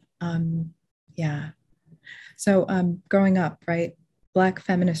from. So growing up, right, Black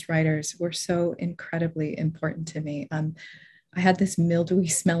feminist writers were so incredibly important to me. I had this mildewy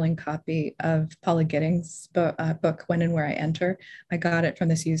smelling copy of Paula Giddings' book, When and Where I Enter. I got it from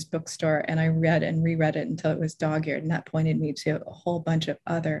this used bookstore and I read and reread it until it was dog-eared, and that pointed me to a whole bunch of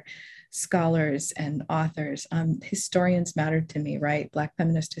other scholars and authors. Historians mattered to me, right? Black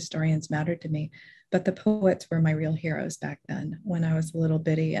feminist historians mattered to me, but the poets were my real heroes back then when I was a little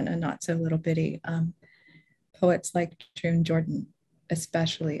bitty and a not so little bitty. Poets like June Jordan,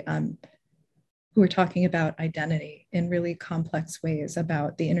 especially, who were talking about identity in really complex ways,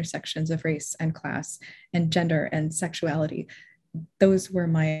 about the intersections of race and class and gender and sexuality. Those were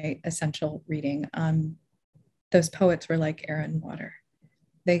my essential reading. Those poets were like air and water.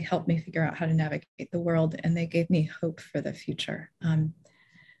 They helped me figure out how to navigate the world, and they gave me hope for the future.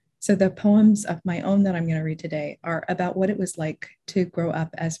 So the poems of my own that I'm going to read today are about what it was like to grow up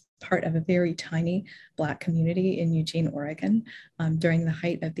as part of a very tiny Black community in Eugene, Oregon, during the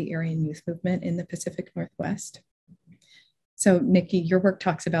height of the Aryan youth movement in the Pacific Northwest. So Nikki, your work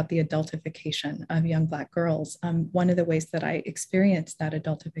talks about the adultification of young Black girls. One of the ways that I experienced that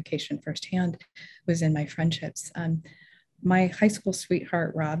adultification firsthand was in my friendships. My high school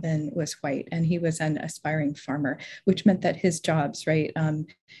sweetheart, Robin, was white, and he was an aspiring farmer, which meant that his jobs, right,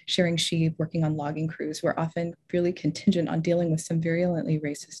 shearing sheep, working on logging crews, were often really contingent on dealing with some virulently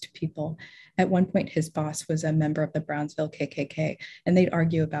racist people. At one point, his boss was a member of the Brownsville KKK, and they'd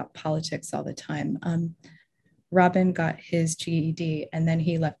argue about politics all the time. Robin got his GED, and then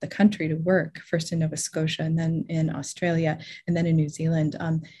he left the country to work, first in Nova Scotia and then in Australia and then in New Zealand,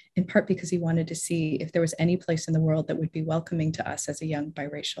 in part because he wanted to see if there was any place in the world that would be welcoming to us as a young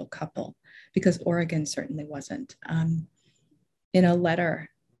biracial couple, because Oregon certainly wasn't. In a letter,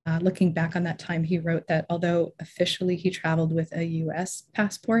 looking back on that time, he wrote that although officially he traveled with a US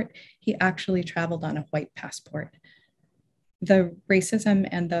passport, he actually traveled on a white passport. The racism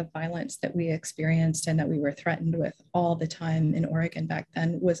and the violence that we experienced and that we were threatened with all the time in Oregon back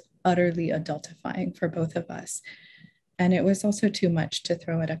then was utterly adultifying for both of us. And it was also too much to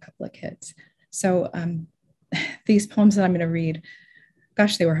throw at a couple of kids. So these poems that I'm going to read,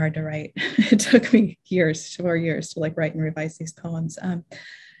 gosh, they were hard to write. It took me 4 years to like write and revise these poems. I'm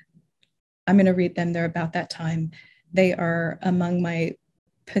going to read them. They're about that time. They are among my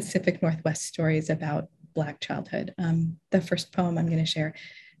Pacific Northwest stories about Black childhood. The first poem I'm going to share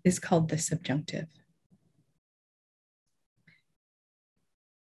is called The Subjunctive.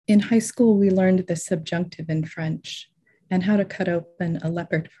 In high school, we learned the subjunctive in French and how to cut open a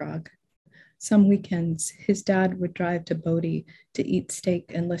leopard frog. Some weekends, his dad would drive to Bodie to eat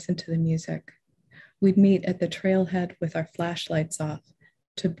steak and listen to the music. We'd meet at the trailhead with our flashlights off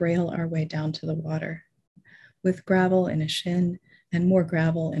to braille our way down to the water. With gravel in a shin and more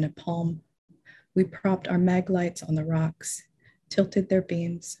gravel in a palm. We propped our mag lights on the rocks, tilted their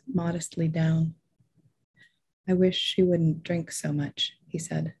beams modestly down. I wish she wouldn't drink so much, he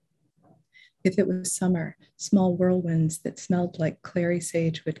said. If it was summer, small whirlwinds that smelled like clary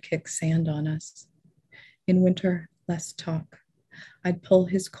sage would kick sand on us. In winter, less talk. I'd pull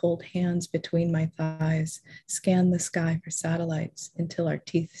his cold hands between my thighs, scan the sky for satellites until our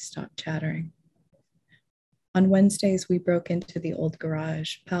teeth stopped chattering. On Wednesdays, we broke into the old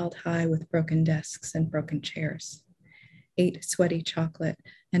garage, piled high with broken desks and broken chairs. Ate sweaty chocolate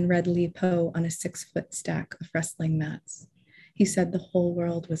and read Li Po on a 6-foot stack of wrestling mats. He said the whole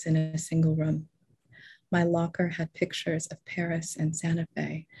world was in a single room. My locker had pictures of Paris and Santa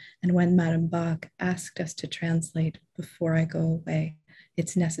Fe, and when Madame Bach asked us to translate before I go away,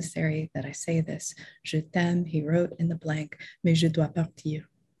 it's necessary that I say this. Je t'aime, he wrote in the blank, mais je dois partir.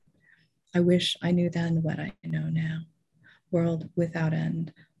 I wish I knew then what I know now. World without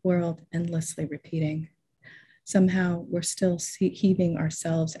end, world endlessly repeating. Somehow we're still heaving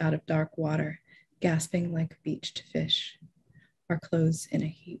ourselves out of dark water, gasping like beached fish. Our clothes in a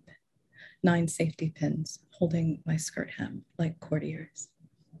heap. 9 safety pins holding my skirt hem like courtiers.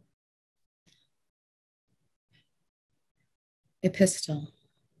 Epistle.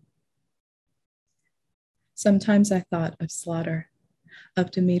 Sometimes I thought of slaughter,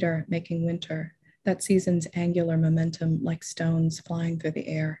 of Demeter making winter, that season's angular momentum like stones flying through the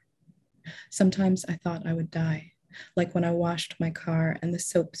air. Sometimes I thought I would die, like when I washed my car and the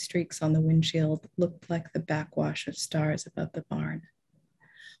soap streaks on the windshield looked like the backwash of stars above the barn.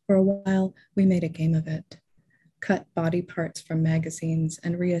 For a while, we made a game of it, cut body parts from magazines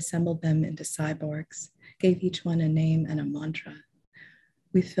and reassembled them into cyborgs, gave each one a name and a mantra.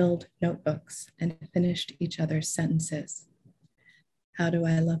 We filled notebooks and finished each other's sentences. How do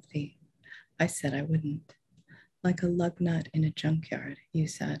I love thee? I said I wouldn't. Like a lug nut in a junkyard, you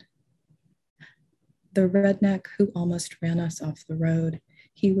said. The redneck who almost ran us off the road,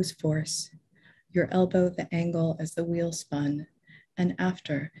 he was force. Your elbow the angle as the wheel spun, and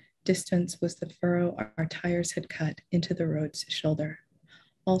after, distance was the furrow our tires had cut into the road's shoulder.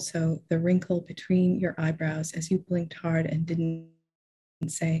 Also, the wrinkle between your eyebrows as you blinked hard and didn't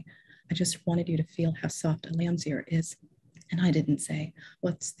say, I just wanted you to feel how soft a lamb's ear is. And I didn't say,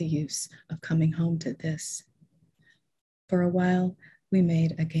 what's the use of coming home to this? For a while, we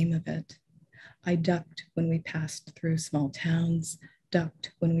made a game of it. I ducked when we passed through small towns,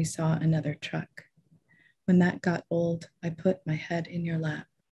 ducked when we saw another truck. When that got old, I put my head in your lap.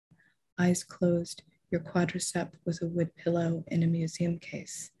 Eyes closed, your quadricep was a wood pillow in a museum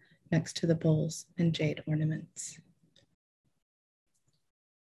case next to the bowls and jade ornaments.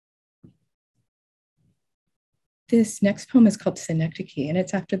 This next poem is called Synecdoche, and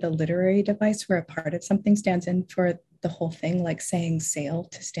it's after the literary device where a part of something stands in for the whole thing, like saying sail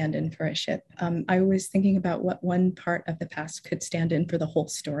to stand in for a ship. I was thinking about what one part of the past could stand in for the whole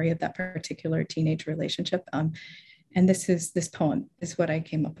story of that particular teenage relationship. And this poem is what I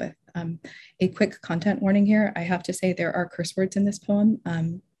came up with. A quick content warning here. I have to say there are curse words in this poem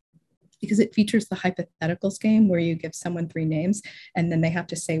because it features the hypotheticals game where you give someone 3 names and then they have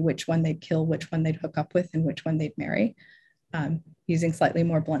to say which one they'd kill, which one they'd hook up with, and which one they'd marry, using slightly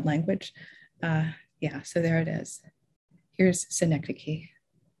more blunt language. Yeah, so there it is. Here's Synecdoche.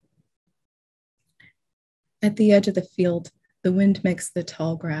 At the edge of the field, the wind makes the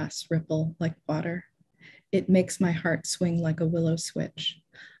tall grass ripple like water. It makes my heart swing like a willow switch.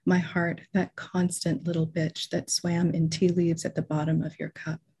 My heart, that constant little bitch that swam in tea leaves at the bottom of your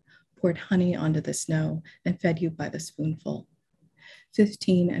cup, poured honey onto the snow and fed you by the spoonful.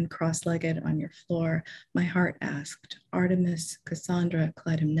 15 and cross-legged on your floor, my heart asked, Artemis, Cassandra,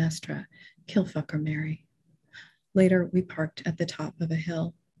 Clytemnestra, kill fuck or marry. Later, we parked at the top of a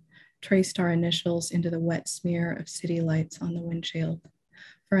hill, traced our initials into the wet smear of city lights on the windshield.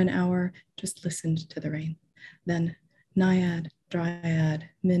 For an hour, just listened to the rain. Then, Naiad, Dryad,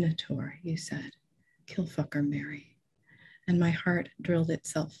 Minotaur, you said, kill fuck or marry. And my heart drilled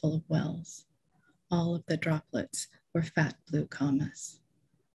itself full of wells. All of the droplets were fat blue commas.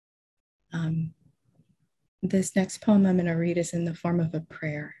 This next poem I'm going to read is in the form of a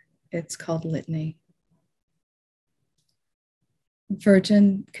prayer. It's called Litany.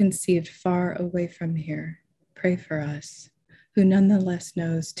 Virgin conceived far away from here, pray for us, who nonetheless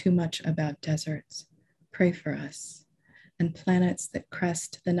knows too much about deserts, pray for us, and planets that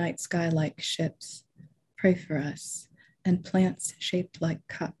crest the night sky like ships, pray for us, and plants shaped like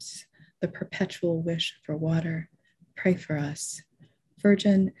cups, the perpetual wish for water, pray for us.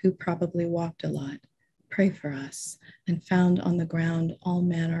 Virgin who probably walked a lot, pray for us, and found on the ground all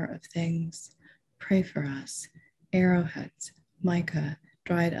manner of things, pray for us. Arrowheads, mica,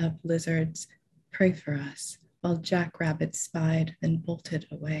 dried up lizards, pray for us. While jackrabbits spied, then bolted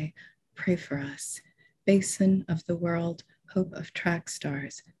away, pray for us. Basin of the world, hope of track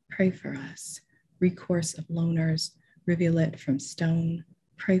stars, pray for us. Recourse of loners, rivulet from stone,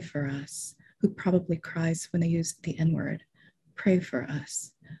 pray for us. Who probably cries when they use the N-word, pray for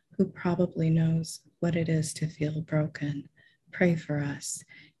us. Who probably knows what it is to feel broken, pray for us.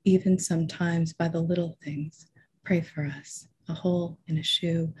 Even sometimes by the little things, pray for us. A hole in a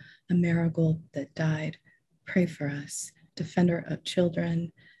shoe, a marigold that died, pray for us. Defender of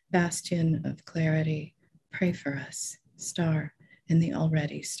children, bastion of clarity, pray for us. Star in the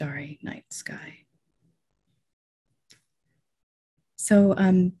already starry night sky. So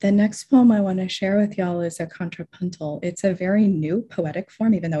the next poem I want to share with y'all is a contrapuntal. It's a very new poetic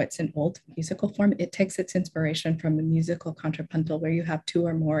form, even though it's an old musical form. It takes its inspiration from a musical contrapuntal where you have two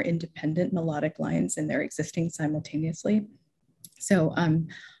or more independent melodic lines and they're existing simultaneously. So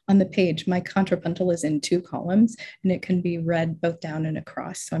on the page, my contrapuntal is in 2 columns and it can be read both down and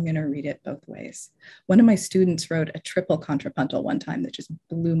across. So I'm going to read it both ways. One of my students wrote a triple contrapuntal one time that just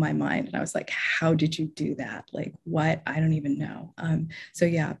blew my mind. And I was like, how did you do that? Like what? I don't even know. So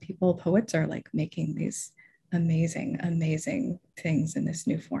yeah, poets are like making these amazing, amazing things in this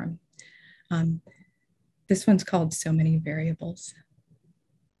new form. This one's called So Many Variables.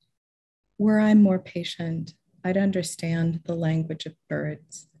 Were I more patient, I'd understand the language of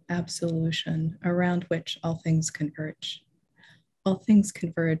birds, absolution, around which all things converge. All things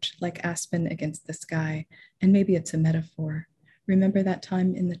converge like aspen against the sky, and maybe it's a metaphor. Remember that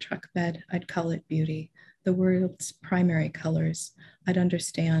time in the truck bed? I'd call it beauty, the world's primary colors. I'd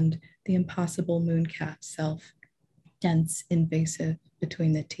understand the impossible mooncalf self, dense, invasive,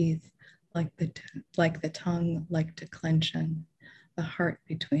 between the teeth, like the tongue, like declension, the heart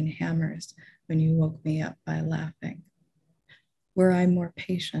between hammers, when you woke me up by laughing. Were I more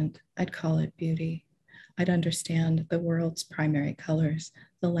patient, I'd call it beauty. I'd understand the world's primary colors,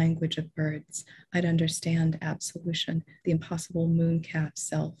 the language of birds. I'd understand absolution, the impossible mooncalf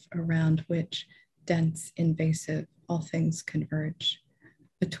self around which, dense, invasive, all things converge.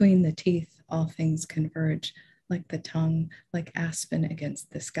 Between the teeth, all things converge, like the tongue, like aspen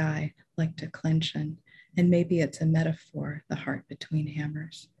against the sky, like declension. And maybe it's a metaphor, the heart between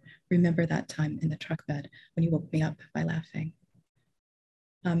hammers. Remember that time in the truck bed when you woke me up by laughing.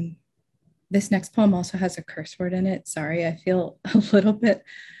 This next poem also has a curse word in it. Sorry, I feel a little bit,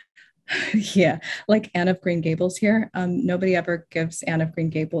 yeah, like Anne of Green Gables here. Nobody ever gives Anne of Green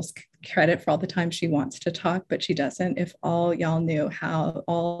Gables credit for all the time she wants to talk, but she doesn't. If all y'all knew how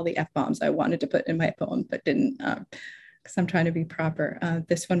all the F-bombs I wanted to put in my poem, but didn't, because I'm trying to be proper.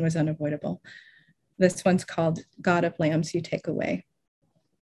 This one was unavoidable. This one's called God of Lambs You Take Away.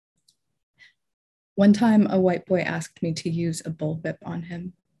 One time, a white boy asked me to use a bullwhip on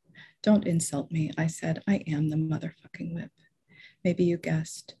him. Don't insult me, I said. I am the motherfucking whip. Maybe you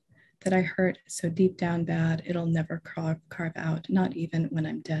guessed that I hurt so deep down bad it'll never carve out, not even when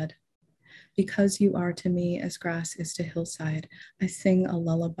I'm dead. Because you are to me as grass is to hillside, I sing a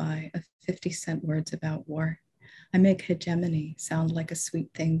lullaby of 50-cent words about war. I make hegemony sound like a sweet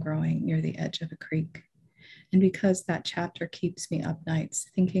thing growing near the edge of a creek. And because that chapter keeps me up nights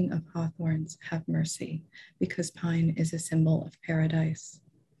thinking of hawthorns, have mercy, because pine is a symbol of paradise.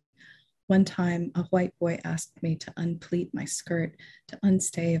 One time, a white boy asked me to unpleat my skirt, to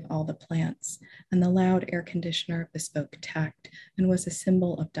unstave all the plants, and the loud air conditioner bespoke tact and was a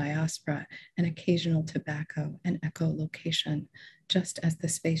symbol of diaspora and occasional tobacco and echolocation, just as the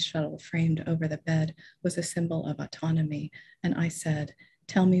space shuttle framed over the bed was a symbol of autonomy. And I said,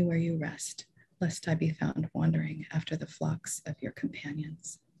 tell me where you rest, lest I be found wandering after the flocks of your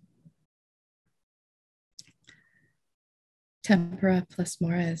companions. Tempora plus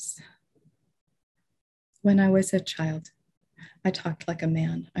mores. When I was a child, I talked like a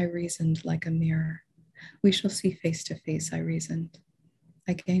man, I reasoned like a mirror. We shall see face to face, I reasoned.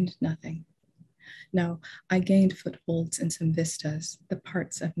 I gained nothing. No, I gained footholds in some vistas, the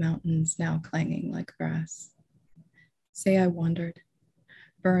parts of mountains now clanging like brass. Say I wandered,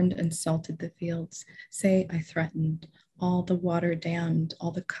 burned and salted the fields. Say I threatened, all the water dammed,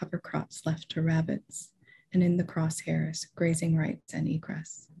 all the cover crops left to rabbits, and in the crosshairs, grazing rights and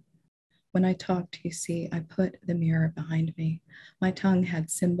egress. When I talked, you see, I put the mirror behind me. My tongue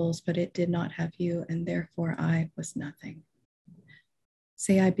had symbols, but it did not have you, and therefore I was nothing.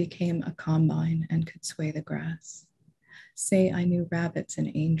 Say I became a combine and could sway the grass. Say I knew rabbits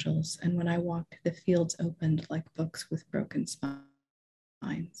and angels, and when I walked, the fields opened like books with broken spines.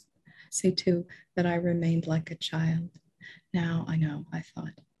 Say too that I remained like a child. Now I know, I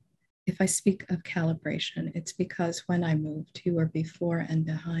thought. If I speak of calibration, it's because when I moved, you were before and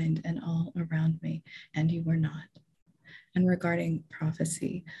behind and all around me, and you were not. And regarding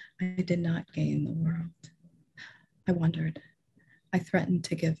prophecy, I did not gain the world. I wondered. I threatened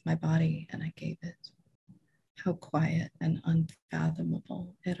to give my body, and I gave it. How quiet and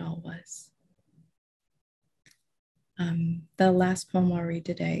unfathomable it all was. The last poem I'll read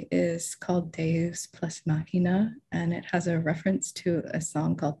today is called Deus plus Machina, and it has a reference to a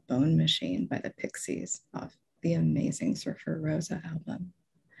song called Bone Machine by the Pixies off the amazing Surfer Rosa album.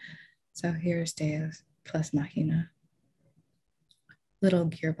 So here's Deus plus Machina. Little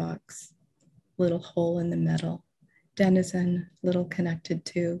gearbox, little hole in the metal, denizen, little connected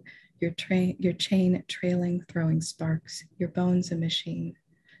to, your chain trailing, throwing sparks, your bones a machine.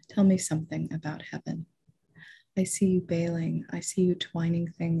 Tell me something about heaven. I see you bailing, I see you twining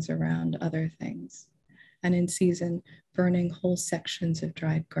things around other things, and in season, burning whole sections of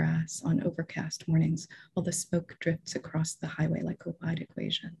dried grass on overcast mornings while the smoke drifts across the highway like a wide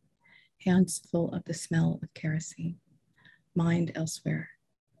equation. Hands full of the smell of kerosene. Mind elsewhere.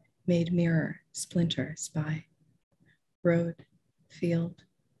 Made mirror, splinter, spy. Road, field,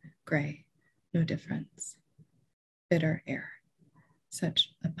 gray, no difference. Bitter air, such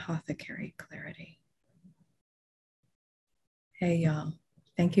apothecary clarity. Hey, y'all.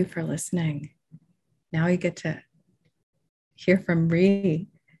 Thank you for listening. Now we get to hear from Ree,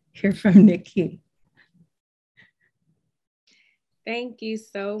 hear from Nikki. Thank you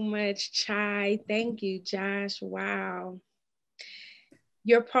so much, Chai. Thank you, Josh. Wow.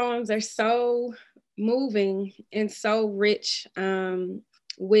 Your poems are so moving and so rich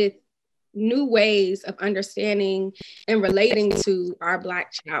with new ways of understanding and relating to our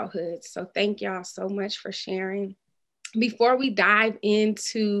Black childhood. So thank y'all so much for sharing. Before we dive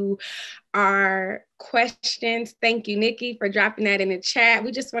into our questions, thank you, Nikki, for dropping that in the chat.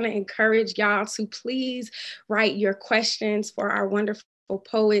 We just want to encourage y'all to please write your questions for our wonderful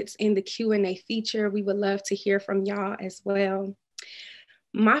poets in the Q&A feature. We would love to hear from y'all as well.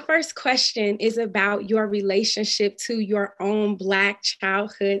 My first question is about your relationship to your own Black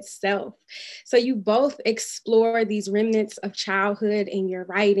childhood self. So you both explore these remnants of childhood in your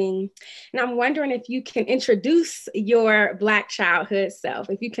writing. And I'm wondering if you can introduce your Black childhood self,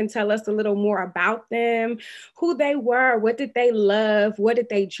 if you can tell us a little more about them, who they were, what did they love, what did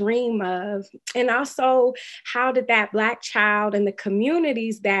they dream of? And also, how did that Black child and the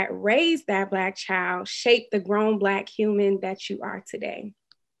communities that raised that Black child shape the grown Black human that you are today?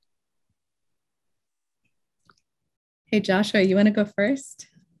 Hey, Joshua, you want to go first?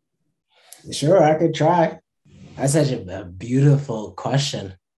 Sure, I could try. That's such a beautiful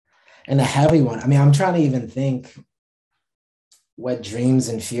question and a heavy one. I mean, I'm trying to even think what dreams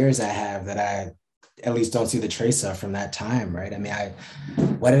and fears I have that I at least don't see the trace of from that time, right? I mean,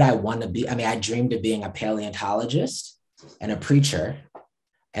 what did I want to be? I mean, I dreamed of being a paleontologist and a preacher.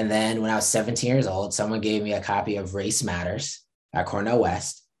 And then when I was 17 years old, someone gave me a copy of Race Matters at Cornell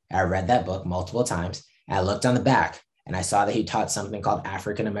West. I read that book multiple times. And I looked on the back and I saw that he taught something called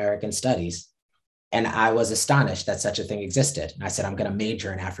African American Studies. And I was astonished that such a thing existed. And I said, I'm going to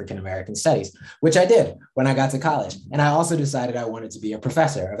major in African American Studies, which I did when I got to college. And I also decided I wanted to be a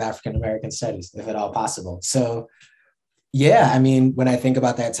professor of African American Studies, if at all possible. So yeah, I mean, when I think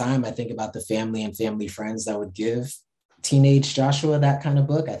about that time, I think about the family and family friends that would give teenage Joshua that kind of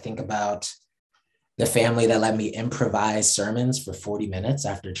book. I think about the family that let me improvise sermons for 40 minutes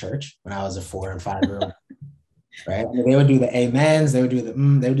after church when I was a 4 and 5 year old. Right? I mean, they would do the amens, they would do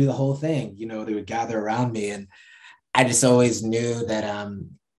the whole thing, you know, they would gather around me. And I just always knew that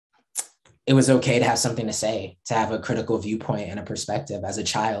it was okay to have something to say, to have a critical viewpoint and a perspective. As a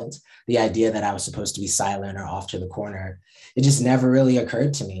child, the idea that I was supposed to be silent or off to the corner, it just never really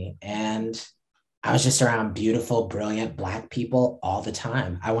occurred to me. And I was just around beautiful, brilliant Black people all the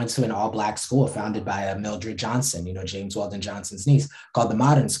time. I went to an all Black school founded by Mildred Johnson, you know, James Weldon Johnson's niece, called the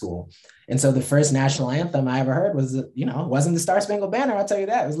Modern School. And so the first national anthem I ever heard was, you know, wasn't the Star Spangled Banner, I'll tell you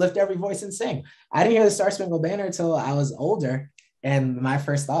that. It was Lift Every Voice and Sing. I didn't hear the Star Spangled Banner until I was older. And my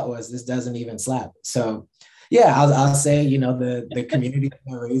first thought was, this doesn't even slap. So yeah, I'll say, you know, the community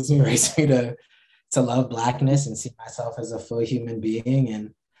that raised me to love Blackness and see myself as a full human being.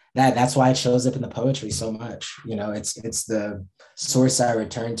 And that's why it shows up in the poetry so much. You know, it's the source I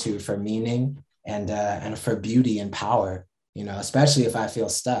return to for meaning and for beauty and power, you know, especially if I feel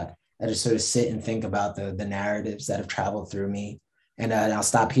stuck. I just sort of sit and think about the narratives that have traveled through me. And I'll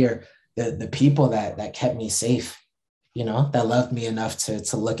stop here. The people that kept me safe, you know, that loved me enough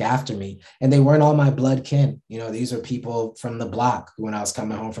to look after me. And they weren't all my blood kin. You know, these were people from the block who, when I was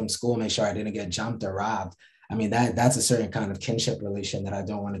coming home from school, made sure I didn't get jumped or robbed. I mean, that's a certain kind of kinship relation that I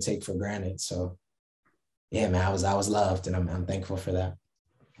don't want to take for granted. So yeah, man, I was loved, and I'm thankful for that.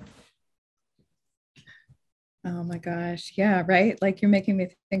 Oh my gosh. Yeah, right. Like you're making me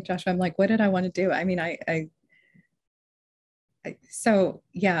think, Joshua. I'm like, what did I want to do? I mean, so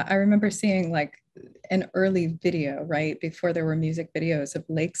yeah, I remember seeing like an early video, right, before there were music videos of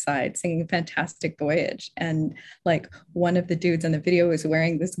Lakeside singing Fantastic Voyage. And like one of the dudes in the video was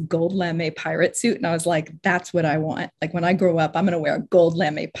wearing this gold lame pirate suit. And I was like, that's what I want. Like when I grow up, I'm going to wear a gold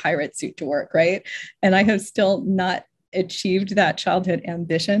lame pirate suit to work, right? And I have still not achieved that childhood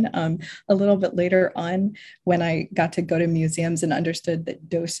ambition. A little bit later on, when I got to go to museums and understood that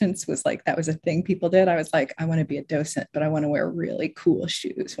docents was like, that was a thing people did, I was like, I want to be a docent, but I want to wear really cool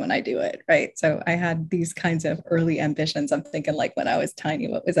shoes when I do it, right? So I had these kinds of early ambitions. I'm thinking like when I was tiny,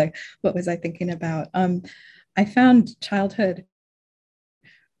 what was I thinking about? I found childhood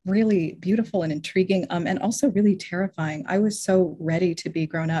really beautiful and intriguing, and also really terrifying. I was so ready to be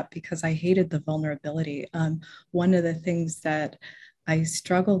grown up because I hated the vulnerability. One of the things that I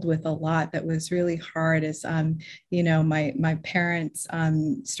struggled with a lot that was really hard is, my parents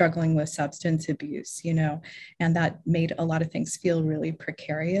struggling with substance abuse, and that made a lot of things feel really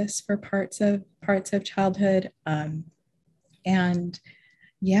precarious for parts of childhood. And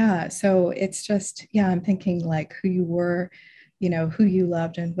yeah, so it's just, yeah, I'm thinking like who you were, who you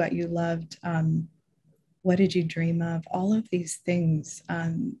loved and what you loved. What did you dream of? All of these things.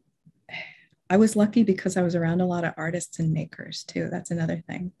 I was lucky because I was around a lot of artists and makers too. That's another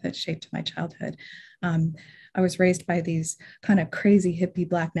thing that shaped my childhood. I was raised by these kind of crazy hippie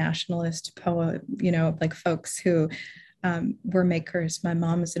Black nationalist poet, like folks who were makers. My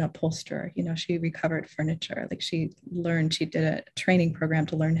mom was an upholsterer. She recovered furniture. Like she did a training program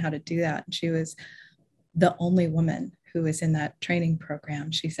to learn how to do that. And she was the only woman who was in that training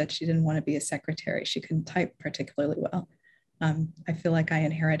program. She said she didn't want to be a secretary. She couldn't type particularly well. I feel like I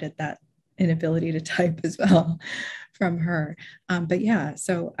inherited that inability to type as well from her. But yeah,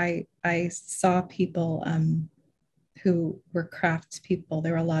 so I saw people who were craftspeople.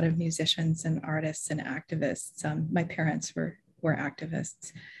 There were a lot of musicians and artists and activists. My parents were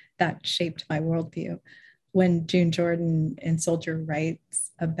activists. That shaped my worldview. When June Jordan in Soldier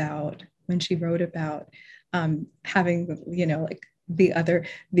writes about, when she wrote about having, like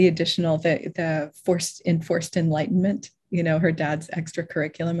the additional, the enforced enlightenment, her dad's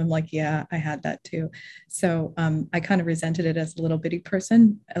extracurriculum. I'm like, yeah, I had that too. So I kind of resented it as a little bitty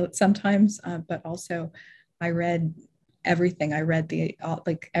person sometimes, but also I read everything. I read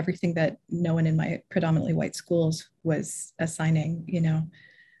everything that no one in my predominantly white schools was assigning,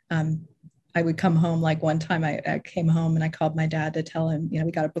 I would come home, like one time I came home and I called my dad to tell him,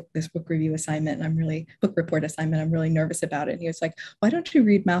 we got this book review assignment and book report assignment. I'm really nervous about it. And he was like, why don't you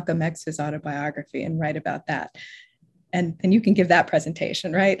read Malcolm X's autobiography and write about that? And you can give that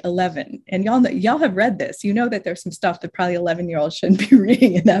presentation, right? 11. And y'all have read this. That there's some stuff that probably 11-year-olds shouldn't be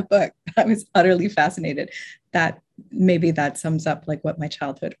reading in that book. I was utterly fascinated. That maybe that sums up like what my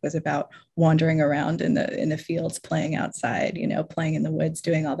childhood was about, wandering around in the fields, playing outside, playing in the woods,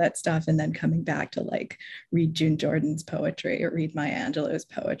 doing all that stuff, and then coming back to like read June Jordan's poetry or read Maya Angelou's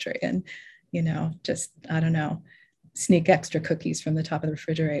poetry, and just, I don't know, sneak extra cookies from the top of the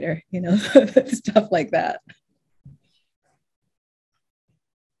refrigerator, stuff like that.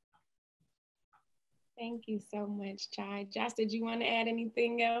 Thank you so much, Chai. Josh, did you want to add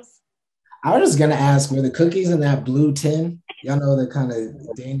anything else? I was just gonna ask, were the cookies in that blue tin? Y'all know the kind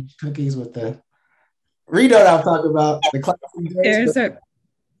of Danish cookies with the, read what I'm talking about. The classic.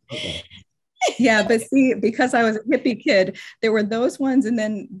 Okay. Yeah, but see, because I was a hippie kid, there were those ones, and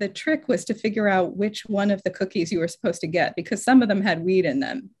then the trick was to figure out which one of the cookies you were supposed to get, because some of them had weed in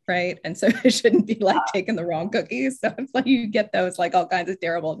them, right? And so it shouldn't be like taking the wrong cookies. So it's like you get those, like all kinds of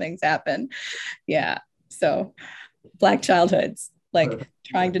terrible things happen. Yeah. So Black childhoods, like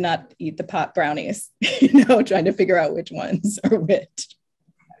trying to not eat the pot brownies, trying to figure out which ones are which.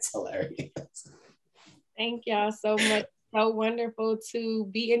 That's hilarious. Thank y'all so much. So wonderful to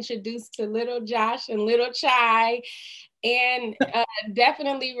be introduced to little Josh and little Chai, and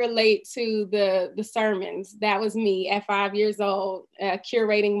definitely relate to the sermons. That was me at 5 years old,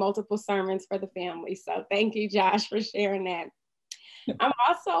 curating multiple sermons for the family. So thank you, Josh, for sharing that. I'm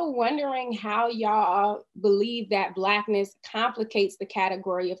also wondering how y'all believe that Blackness complicates the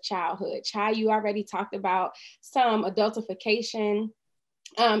category of childhood. Chai, you already talked about some adultification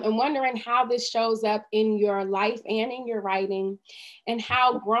and wondering how this shows up in your life and in your writing, and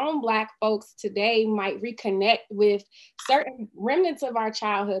how grown Black folks today might reconnect with certain remnants of our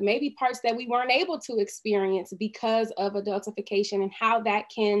childhood, maybe parts that we weren't able to experience because of adultification, and how that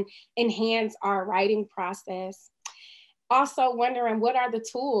can enhance our writing process. Also wondering, what are the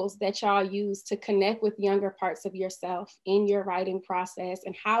tools that y'all use to connect with younger parts of yourself in your writing process?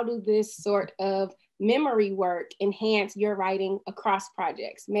 And how do this sort of memory work enhance your writing across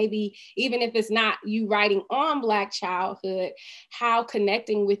projects? Maybe even if it's not you writing on Black childhood, how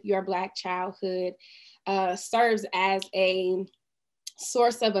connecting with your Black childhood serves as a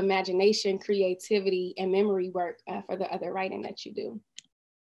source of imagination, creativity, and memory work for the other writing that you do.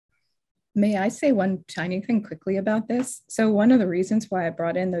 May I say one tiny thing quickly about this? So one of the reasons why I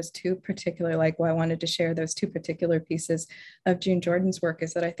brought in those two particular, like why I wanted to share those two particular pieces of June Jordan's work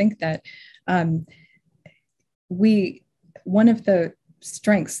is that I think that one of the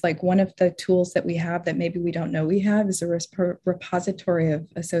strengths, like one of the tools that we have that maybe we don't know we have, is a repository of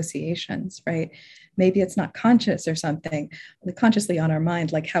associations, right? Maybe it's not conscious or something, consciously on our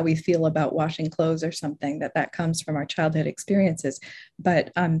mind, like how we feel about washing clothes or something, that comes from our childhood experiences.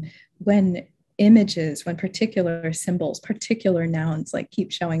 But when images, when particular symbols, particular nouns like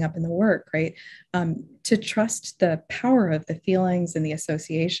keep showing up in the work, right? To trust the power of the feelings and the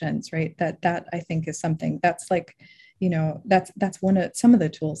associations, right? That I think is something that's like, you know, that's one of some of the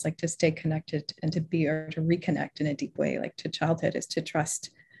tools, like to stay connected and to be, or to reconnect in a deep way, like to childhood, is to trust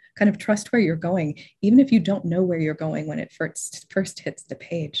where you're going, even if you don't know where you're going when it first hits the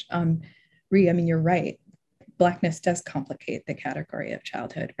page. I mean, you're right. Blackness does complicate the category of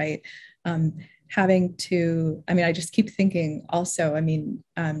childhood, right? Having to, I mean, I just keep thinking also, I mean,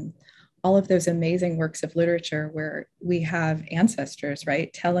 all of those amazing works of literature where we have ancestors,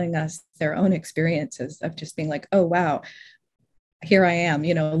 right, telling us their own experiences of just being like, oh, wow, here I am,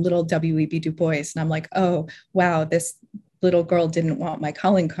 you know, little W.E.B. Du Bois. And I'm like, oh, wow, this little girl didn't want my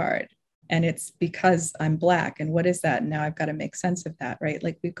calling card. And it's because I'm Black. And what is that? And now I've got to make sense of that, right?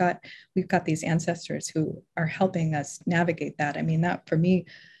 Like we've got these ancestors who are helping us navigate that. I mean, that for me,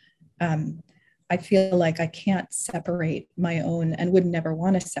 I feel like I can't separate my own, and would never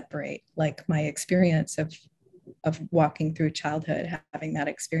want to separate, like my experience of walking through childhood, having that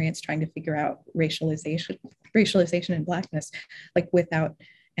experience, trying to figure out racialization and Blackness, like without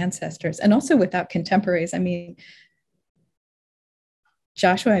ancestors and also without contemporaries. I mean,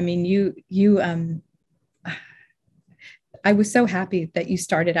 Joshua, I mean, you I was so happy that you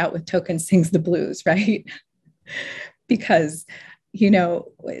started out with Token Sings the Blues, right? Because, you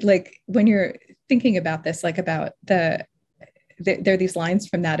know, like when you're thinking about this, like about there are these lines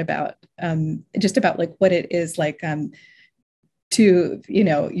from that about just about like what it is like to, you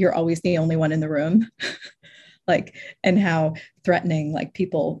know, you're always the only one in the room, like, and how threatening, like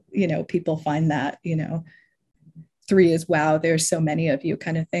people find that, you know, 3 is wow, there's so many of you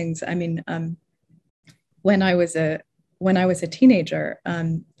kind of things. I mean, when I was a teenager,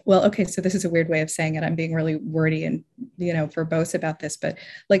 well, okay, so this is a weird way of saying it. I'm being really wordy and, you know, verbose about this, but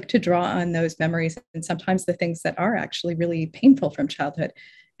like to draw on those memories and sometimes the things that are actually really painful from childhood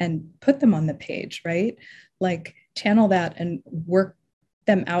and put them on the page, right? Like channel that and work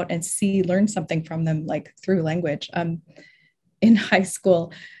them out and learn something from them, like through language. In high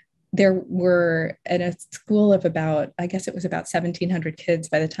school, there were at a school of about, I guess it was about 1,700 kids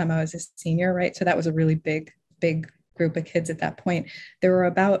by the time I was a senior, right? So that was a really big group of kids at that point. There were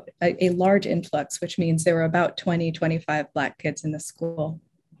about a large influx, which means there were about 20, 25 Black kids in the school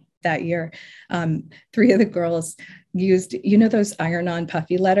that year. 3 of the girls used, you know, those iron-on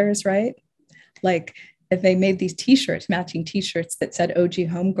puffy letters, right? Like they made these t-shirts, matching t-shirts that said OG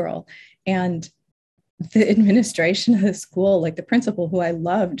Homegirl. And the administration of the school, like the principal, who I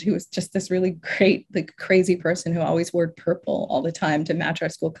loved, who was just this really great, like crazy person who always wore purple all the time to match our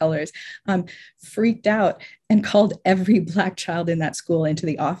school colors, freaked out and called every Black child in that school into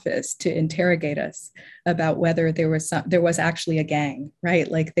the office to interrogate us about whether there was actually a gang,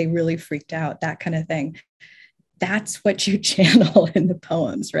 right? Like they really freaked out, that kind of thing. That's what you channel in the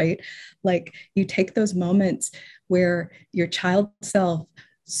poems, right? Like you take those moments where your child self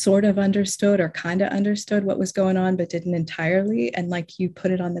sort of understood or kind of understood what was going on, but didn't entirely. And like you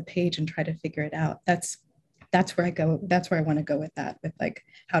put it on the page and try to figure it out. That's where I go. That's where I want to go with that, with like,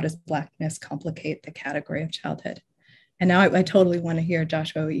 how does Blackness complicate the category of childhood? And now I totally want to hear,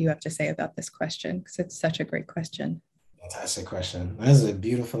 Joshua, what you have to say about this question, because it's such a great question. Fantastic question. That's a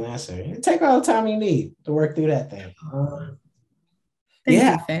beautiful answer. You take all the time you need to work through that thing.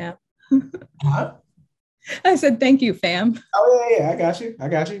 Thank you, fam. Huh? I said, thank you, fam. Oh, yeah, I got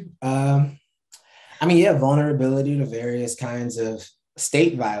you. I mean, yeah, vulnerability to various kinds of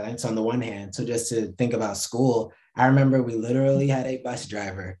state violence on the one hand. So just to think about school, I remember we literally had a bus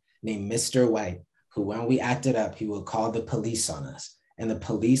driver named Mr. White, who when we acted up, he would call the police on us and the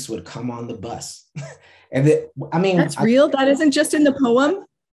police would come on the bus. That's real. That isn't just in the poem.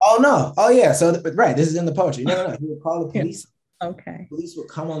 Oh, no. Oh, yeah. So, right. This is in the poetry. No. He would call the police. Yeah. Okay. The police would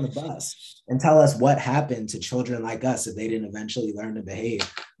come on the bus and tell us what happened to children like us if they didn't eventually learn to behave,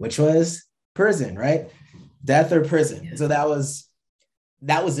 which was prison, right? Death or prison. Yeah. So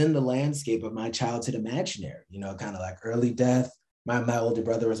that was in the landscape of my childhood imaginary, kind of like early death. My older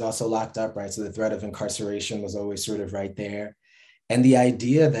brother was also locked up, right? So the threat of incarceration was always sort of right there. And the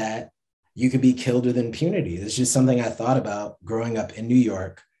idea that you could be killed with impunity. It's just something I thought about growing up in New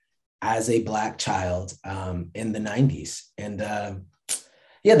York as a Black child in the 90s. And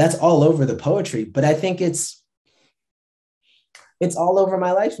that's all over the poetry, but I think it's all over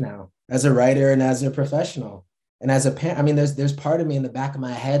my life now as a writer and as a professional and as a parent. I mean, there's part of me in the back of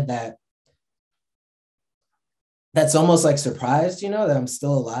my head that's almost like surprised, that I'm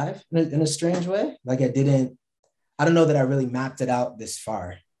still alive in a strange way. Like I don't know that I really mapped it out this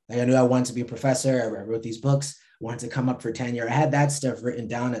far. Like I knew I wanted to be a professor. I wrote these books, wanted to come up for tenure. I had that stuff written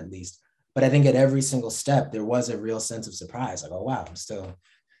down at least. But I think at every single step, there was a real sense of surprise. Like, oh, wow, I'm still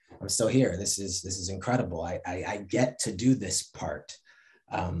here. This is incredible. I get to do this part.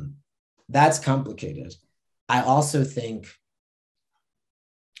 That's complicated. I also think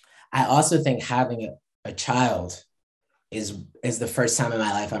having a child is the first time in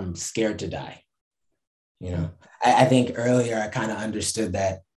my life I'm scared to die. I think earlier I kind of understood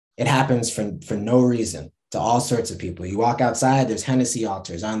that it happens for no reason to all sorts of people. You walk outside, there's Hennessy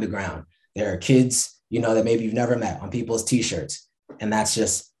altars on the ground. There are kids, that maybe you've never met on people's t-shirts. And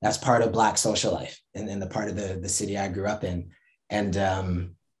that's part of Black social life and the part of the city I grew up in. And to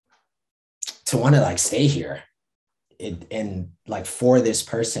want to stay here and for this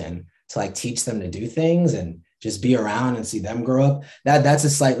person to teach them to do things and just be around and see them grow up, that's a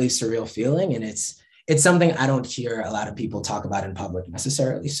slightly surreal feeling. And it's something I don't hear a lot of people talk about in public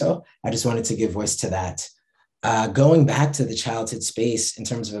necessarily. So I just wanted to give voice to that. Going back to the childhood space in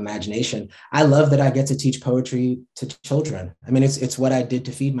terms of imagination, I love that I get to teach poetry to children. I mean, it's what I did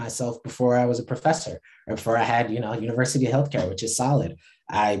to feed myself before I was a professor or before I had, university healthcare, which is solid.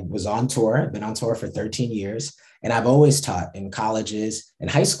 I was on tour, I've been on tour for 13 years, and I've always taught in colleges and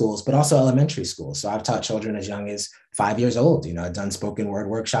high schools, but also elementary schools. So I've taught children as young as 5 years old. I've done spoken word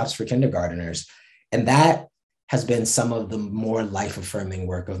workshops for kindergarteners. And that has been some of the more life-affirming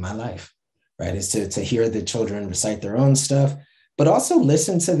work of my life, right? Is to hear the children recite their own stuff, but also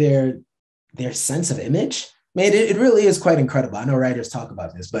listen to their sense of image. I mean, it really is quite incredible. I know writers talk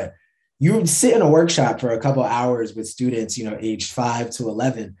about this, but you sit in a workshop for a couple of hours with students, aged 5 to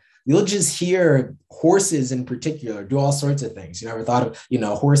 11, you'll just hear horses in particular do all sorts of things. You never thought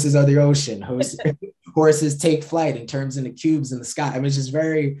of, horses are the ocean, horses take flight and turns into cubes in the sky. I mean, it's just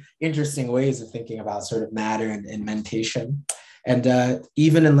very interesting ways of thinking about sort of matter and mentation. And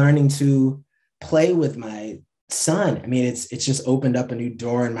even in learning to play with my son, I mean, it's just opened up a new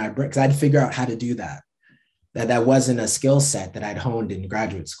door in my brain because I'd figure out how to do that. That wasn't a skill set that I'd honed in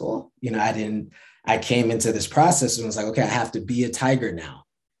graduate school. I came into this process and was like, okay, I have to be a tiger now.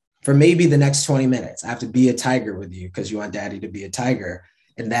 For maybe the next 20 minutes, I have to be a tiger with you because you want daddy to be a tiger.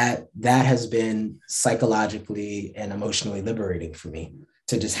 And that has been psychologically and emotionally liberating for me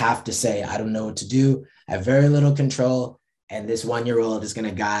to just have to say, I don't know what to do. I have very little control. And this 1-year-old is going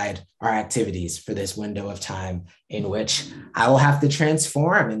to guide our activities for this window of time in which I will have to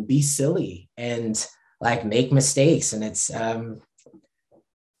transform and be silly and make mistakes. And it's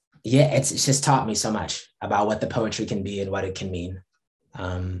just taught me so much about what the poetry can be and what it can mean,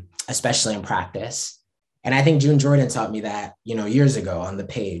 especially in practice. And I think June Jordan taught me that, years ago on the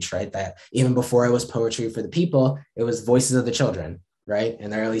page, right? That even before it was poetry for the people, it was voices of the children, right?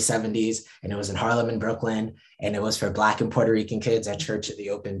 In the early 70s. And it was in Harlem and Brooklyn. And it was for Black and Puerto Rican kids at Church at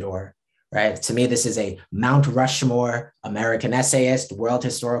the Open Door, right? To me, this is a Mount Rushmore American essayist, world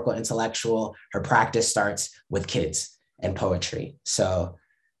historical intellectual. Her practice starts with kids and poetry. So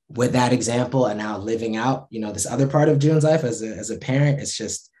with that example and now living out, this other part of June's life as a parent, it's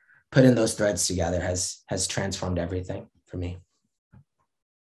just putting those threads together has transformed everything for me.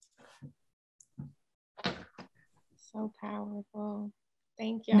 So powerful.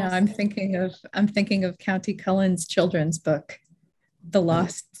 Thank you. No, I'm thinking of County Cullen's children's book, The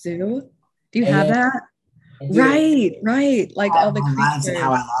Lost Zoo. Do you have that? Right. Like all the creatures. And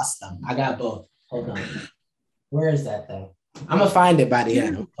how I lost them. I got both. Hold on. Where is that thing? I'm gonna find it by the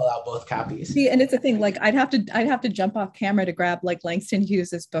end. We'll pull out both copies. See, and it's a thing, like I'd have to jump off camera to grab like Langston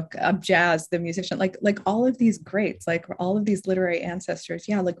Hughes's book, Jazz, the musician, like all of these greats, like all of these literary ancestors,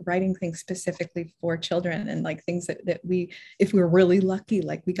 yeah, like writing things specifically for children, and like things that we, if we were really lucky,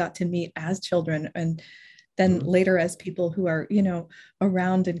 like we got to meet as children, and then later as people who are, you know,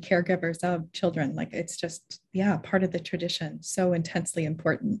 around and caregivers of children. Like it's just, yeah, part of the tradition, so intensely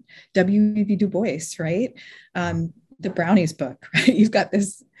important. W.E.B. Du Bois, right? The Brownies book, right? You've got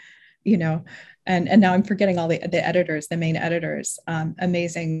this, you know, and now I'm forgetting all the editors, the main editors,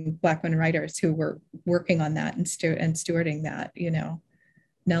 amazing Black women writers who were working on that and stewarding that, you know.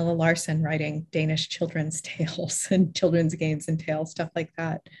 Nella Larson writing Danish children's tales and children's games and tales, stuff like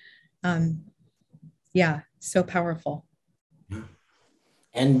that. Yeah, so powerful.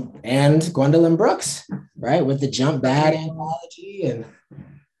 And Gwendolyn Brooks, right, with the Jump Bad anthology, and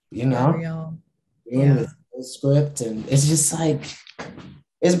you know, with the script, and it's just like,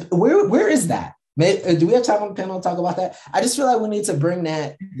 where is that? Do we have time on the panel to talk about that? I just feel like we need to bring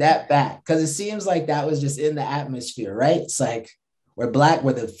that back, because it seems like that was just in the atmosphere, right? It's like we're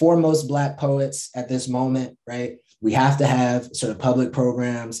the foremost Black poets at this moment, right? We have to have sort of public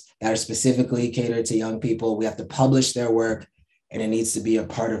programs that are specifically catered to young people. We have to publish their work, and it needs to be a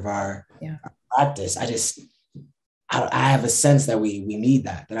part of our practice. I have a sense that we need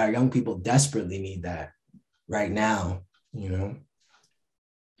that our young people desperately need that right now, you know?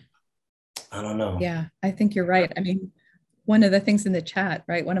 I don't know. Yeah, I think you're right. I mean, one of the things in the chat,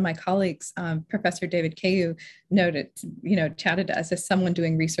 right? One of my colleagues, Professor David Kayu, noted, you know, chatted to us as someone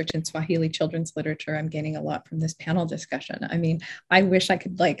doing research in Swahili children's literature. I'm gaining a lot from this panel discussion. I mean, I wish I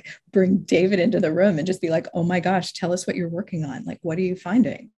could like bring David into the room and just be like, oh my gosh, tell us what you're working on. Like, what are you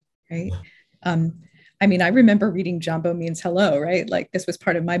finding, right? I mean, I remember reading Jambo Means Hello, right? Like this was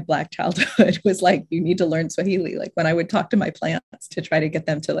part of my Black childhood, was like, you need to learn Swahili. Like when I would talk to my plants to try to get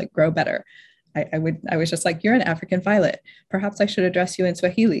them to like grow better, I was just like, you're an African violet. Perhaps I should address you in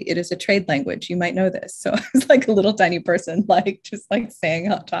Swahili. It is a trade language. You might know this. So I was like a little tiny person, like just like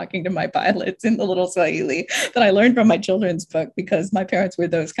talking to my violets in the little Swahili that I learned from my children's book, because my parents were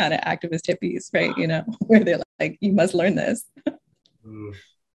those kind of activist hippies, right? You know, where they're like, you must learn this.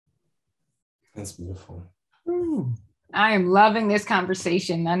 That's beautiful. I am loving this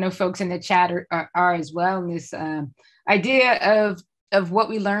conversation. I know folks in the chat are as well. And this idea of what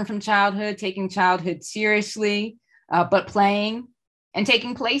we learn from childhood, taking childhood seriously, but playing and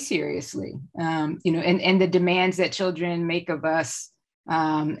taking play seriously, you know, and the demands that children make of us,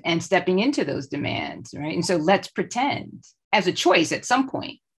 and stepping into those demands, right? And so let's pretend as a choice at some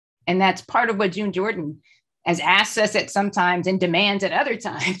point. And that's part of what June Jordan has asked us at some times and demands at other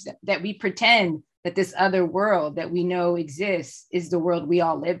times, that we pretend that this other world that we know exists is the world we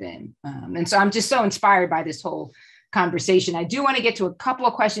all live in. And so I'm just so inspired by this whole conversation. I do want to get to a couple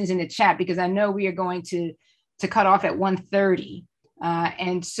of questions in the chat, because I know we are going to cut off at 1:30.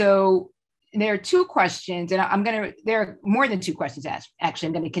 And so there are two questions, and there are more than two questions asked. Actually,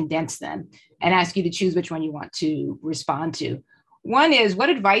 I'm going to condense them and ask you to choose which one you want to respond to. One is,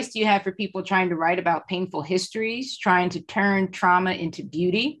 what advice do you have for people trying to write about painful histories, trying to turn trauma into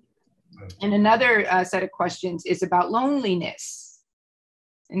beauty? And another set of questions is about loneliness.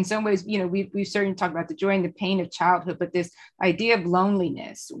 In some ways, you know, we've certainly talked about the joy and the pain of childhood, but this idea of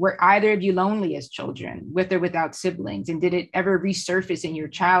loneliness. Were either of you lonely as children, with or without siblings? And did it ever resurface in your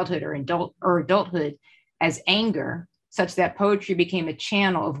childhood or adulthood as anger, such that poetry became a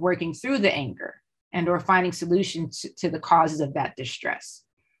channel of working through the anger and or finding solutions to the causes of that distress?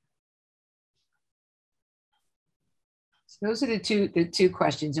 So those are the two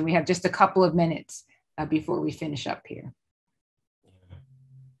questions, and we have just a couple of minutes before we finish up here.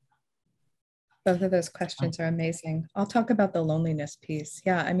 Both of those questions are amazing. I'll talk about the loneliness piece.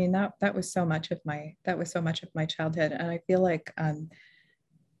 Yeah, I mean, that was so much of my childhood, and I feel like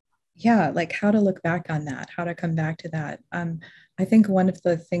yeah, like how to look back on that, how to come back to that. I think one of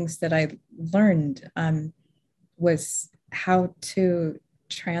the things that I learned was how to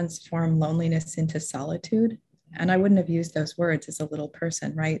transform loneliness into solitude. And I wouldn't have used those words as a little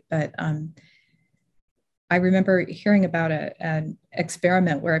person, right? But I remember hearing about an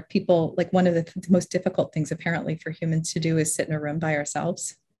experiment where people, like one of the most difficult things apparently for humans to do is sit in a room by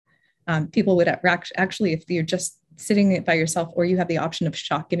ourselves. People would actually, if you're just sitting by yourself, or you have the option of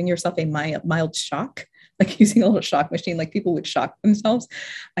giving yourself a mild shock, like using a little shock machine, like people would shock themselves.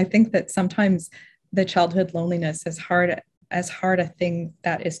 I think that sometimes the childhood loneliness, as hard a thing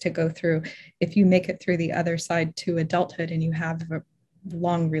that is to go through, if you make it through the other side to adulthood and you have a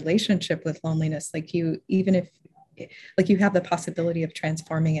long relationship with loneliness, like you have the possibility of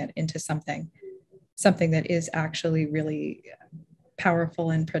transforming it into something something that is actually really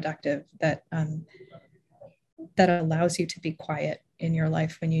powerful and productive, that that allows you to be quiet in your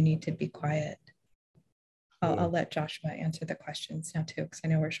life when you need to be quiet. I'll let Joshua answer the questions now too, because I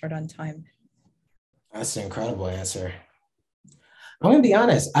know we're short on time. That's an incredible answer. I'm gonna be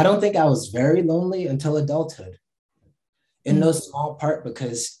honest, I don't think I was very lonely until adulthood. In no small part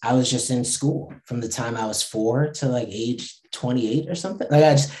because I was just in school from the time I was 4 to like age 28 or something. Like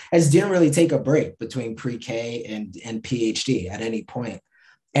I just didn't really take a break between pre-K and PhD at any point.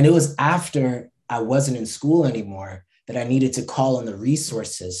 And it was after I wasn't in school anymore that I needed to call on the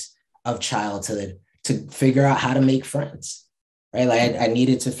resources of childhood to figure out how to make friends, right? Like I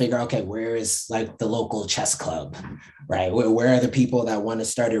needed to figure out, okay, where is like the local chess club, right? Where are the people that want to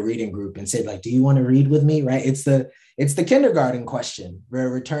start a reading group and say like, do you want to read with me, right? It's the kindergarten question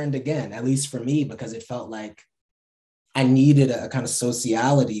returned again, at least for me, because it felt like I needed a kind of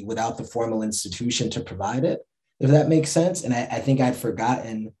sociality without the formal institution to provide it, if that makes sense. And I think I'd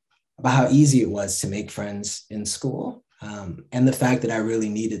forgotten about how easy it was to make friends in school, and the fact that I really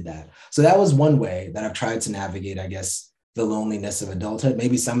needed that. So that was one way that I've tried to navigate, I guess, the loneliness of adulthood.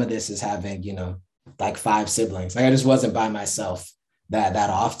 Maybe some of this is having, like 5 siblings. Like I just wasn't by myself that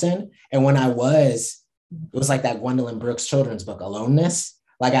often. And when I was, it was like that Gwendolyn Brooks children's book, Aloneness.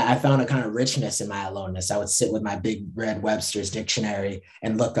 Like I found a kind of richness in my aloneness. I would sit with my big red Webster's dictionary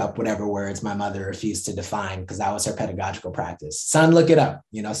and look up whatever words my mother refused to define because that was her pedagogical practice. Son, look it up,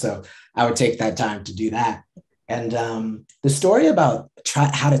 so I would take that time to do that. And the story about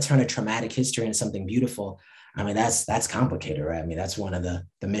how to turn a traumatic history into something beautiful, I mean, that's complicated, right? I mean, that's one of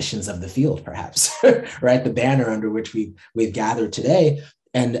the missions of the field, perhaps, right? The banner under which we've gathered today.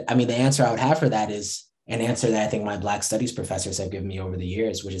 And I mean, the answer I would have for that is an answer that I think my Black studies professors have given me over the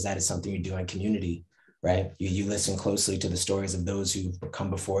years, which is that it's something you do in community, right? You listen closely to the stories of those who've come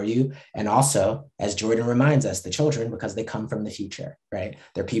before you. And also, as Jordan reminds us, the children, because they come from the future, right?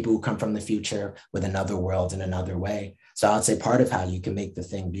 They're people who come from the future with another world in another way. So I would say part of how you can make the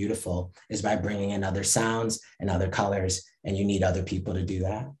thing beautiful is by bringing in other sounds and other colors, and you need other people to do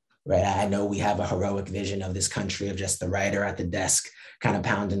that, right? I know we have a heroic vision of this country of just the writer at the desk kind of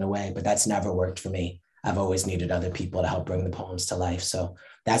pounding away, but that's never worked for me. I've always needed other people to help bring the poems to life. So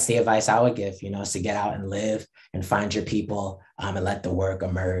that's the advice I would give, is to get out and live and find your people, and let the work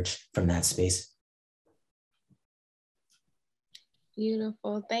emerge from that space.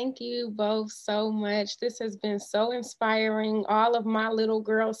 Beautiful. Thank you both so much. This has been so inspiring. All of my little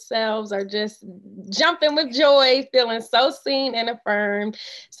girl selves are just jumping with joy, feeling so seen and affirmed.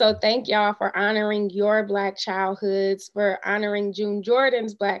 So thank y'all for honoring your Black childhoods, for honoring June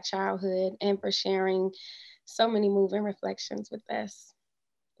Jordan's Black childhood, and for sharing so many moving reflections with us.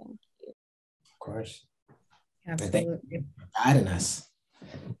 Thank you. Of course. Absolutely. And thank you for guiding us.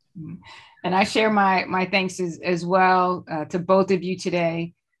 And I share my thanks as well to both of you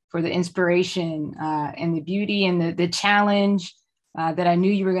today for the inspiration and the beauty and the challenge that I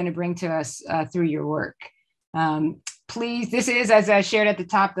knew you were going to bring to us through your work. Please, this is, as I shared at the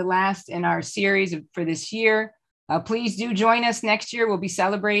top, the last in our series for this year. Please do join us next year. We'll be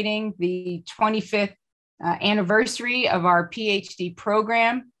celebrating the 25th anniversary of our PhD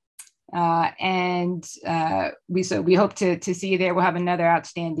program. And we hope to see you there. We'll have another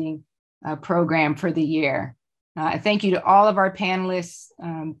outstanding program for the year. Thank you to all of our panelists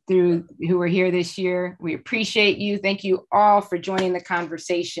who are here this year. We appreciate you. Thank you all for joining the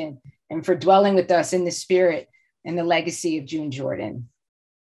conversation and for dwelling with us in the spirit and the legacy of June Jordan.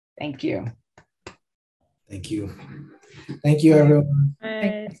 Thank you. Thank you. Thank you, everyone.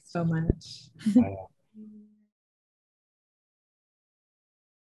 Thank you so much. Bye.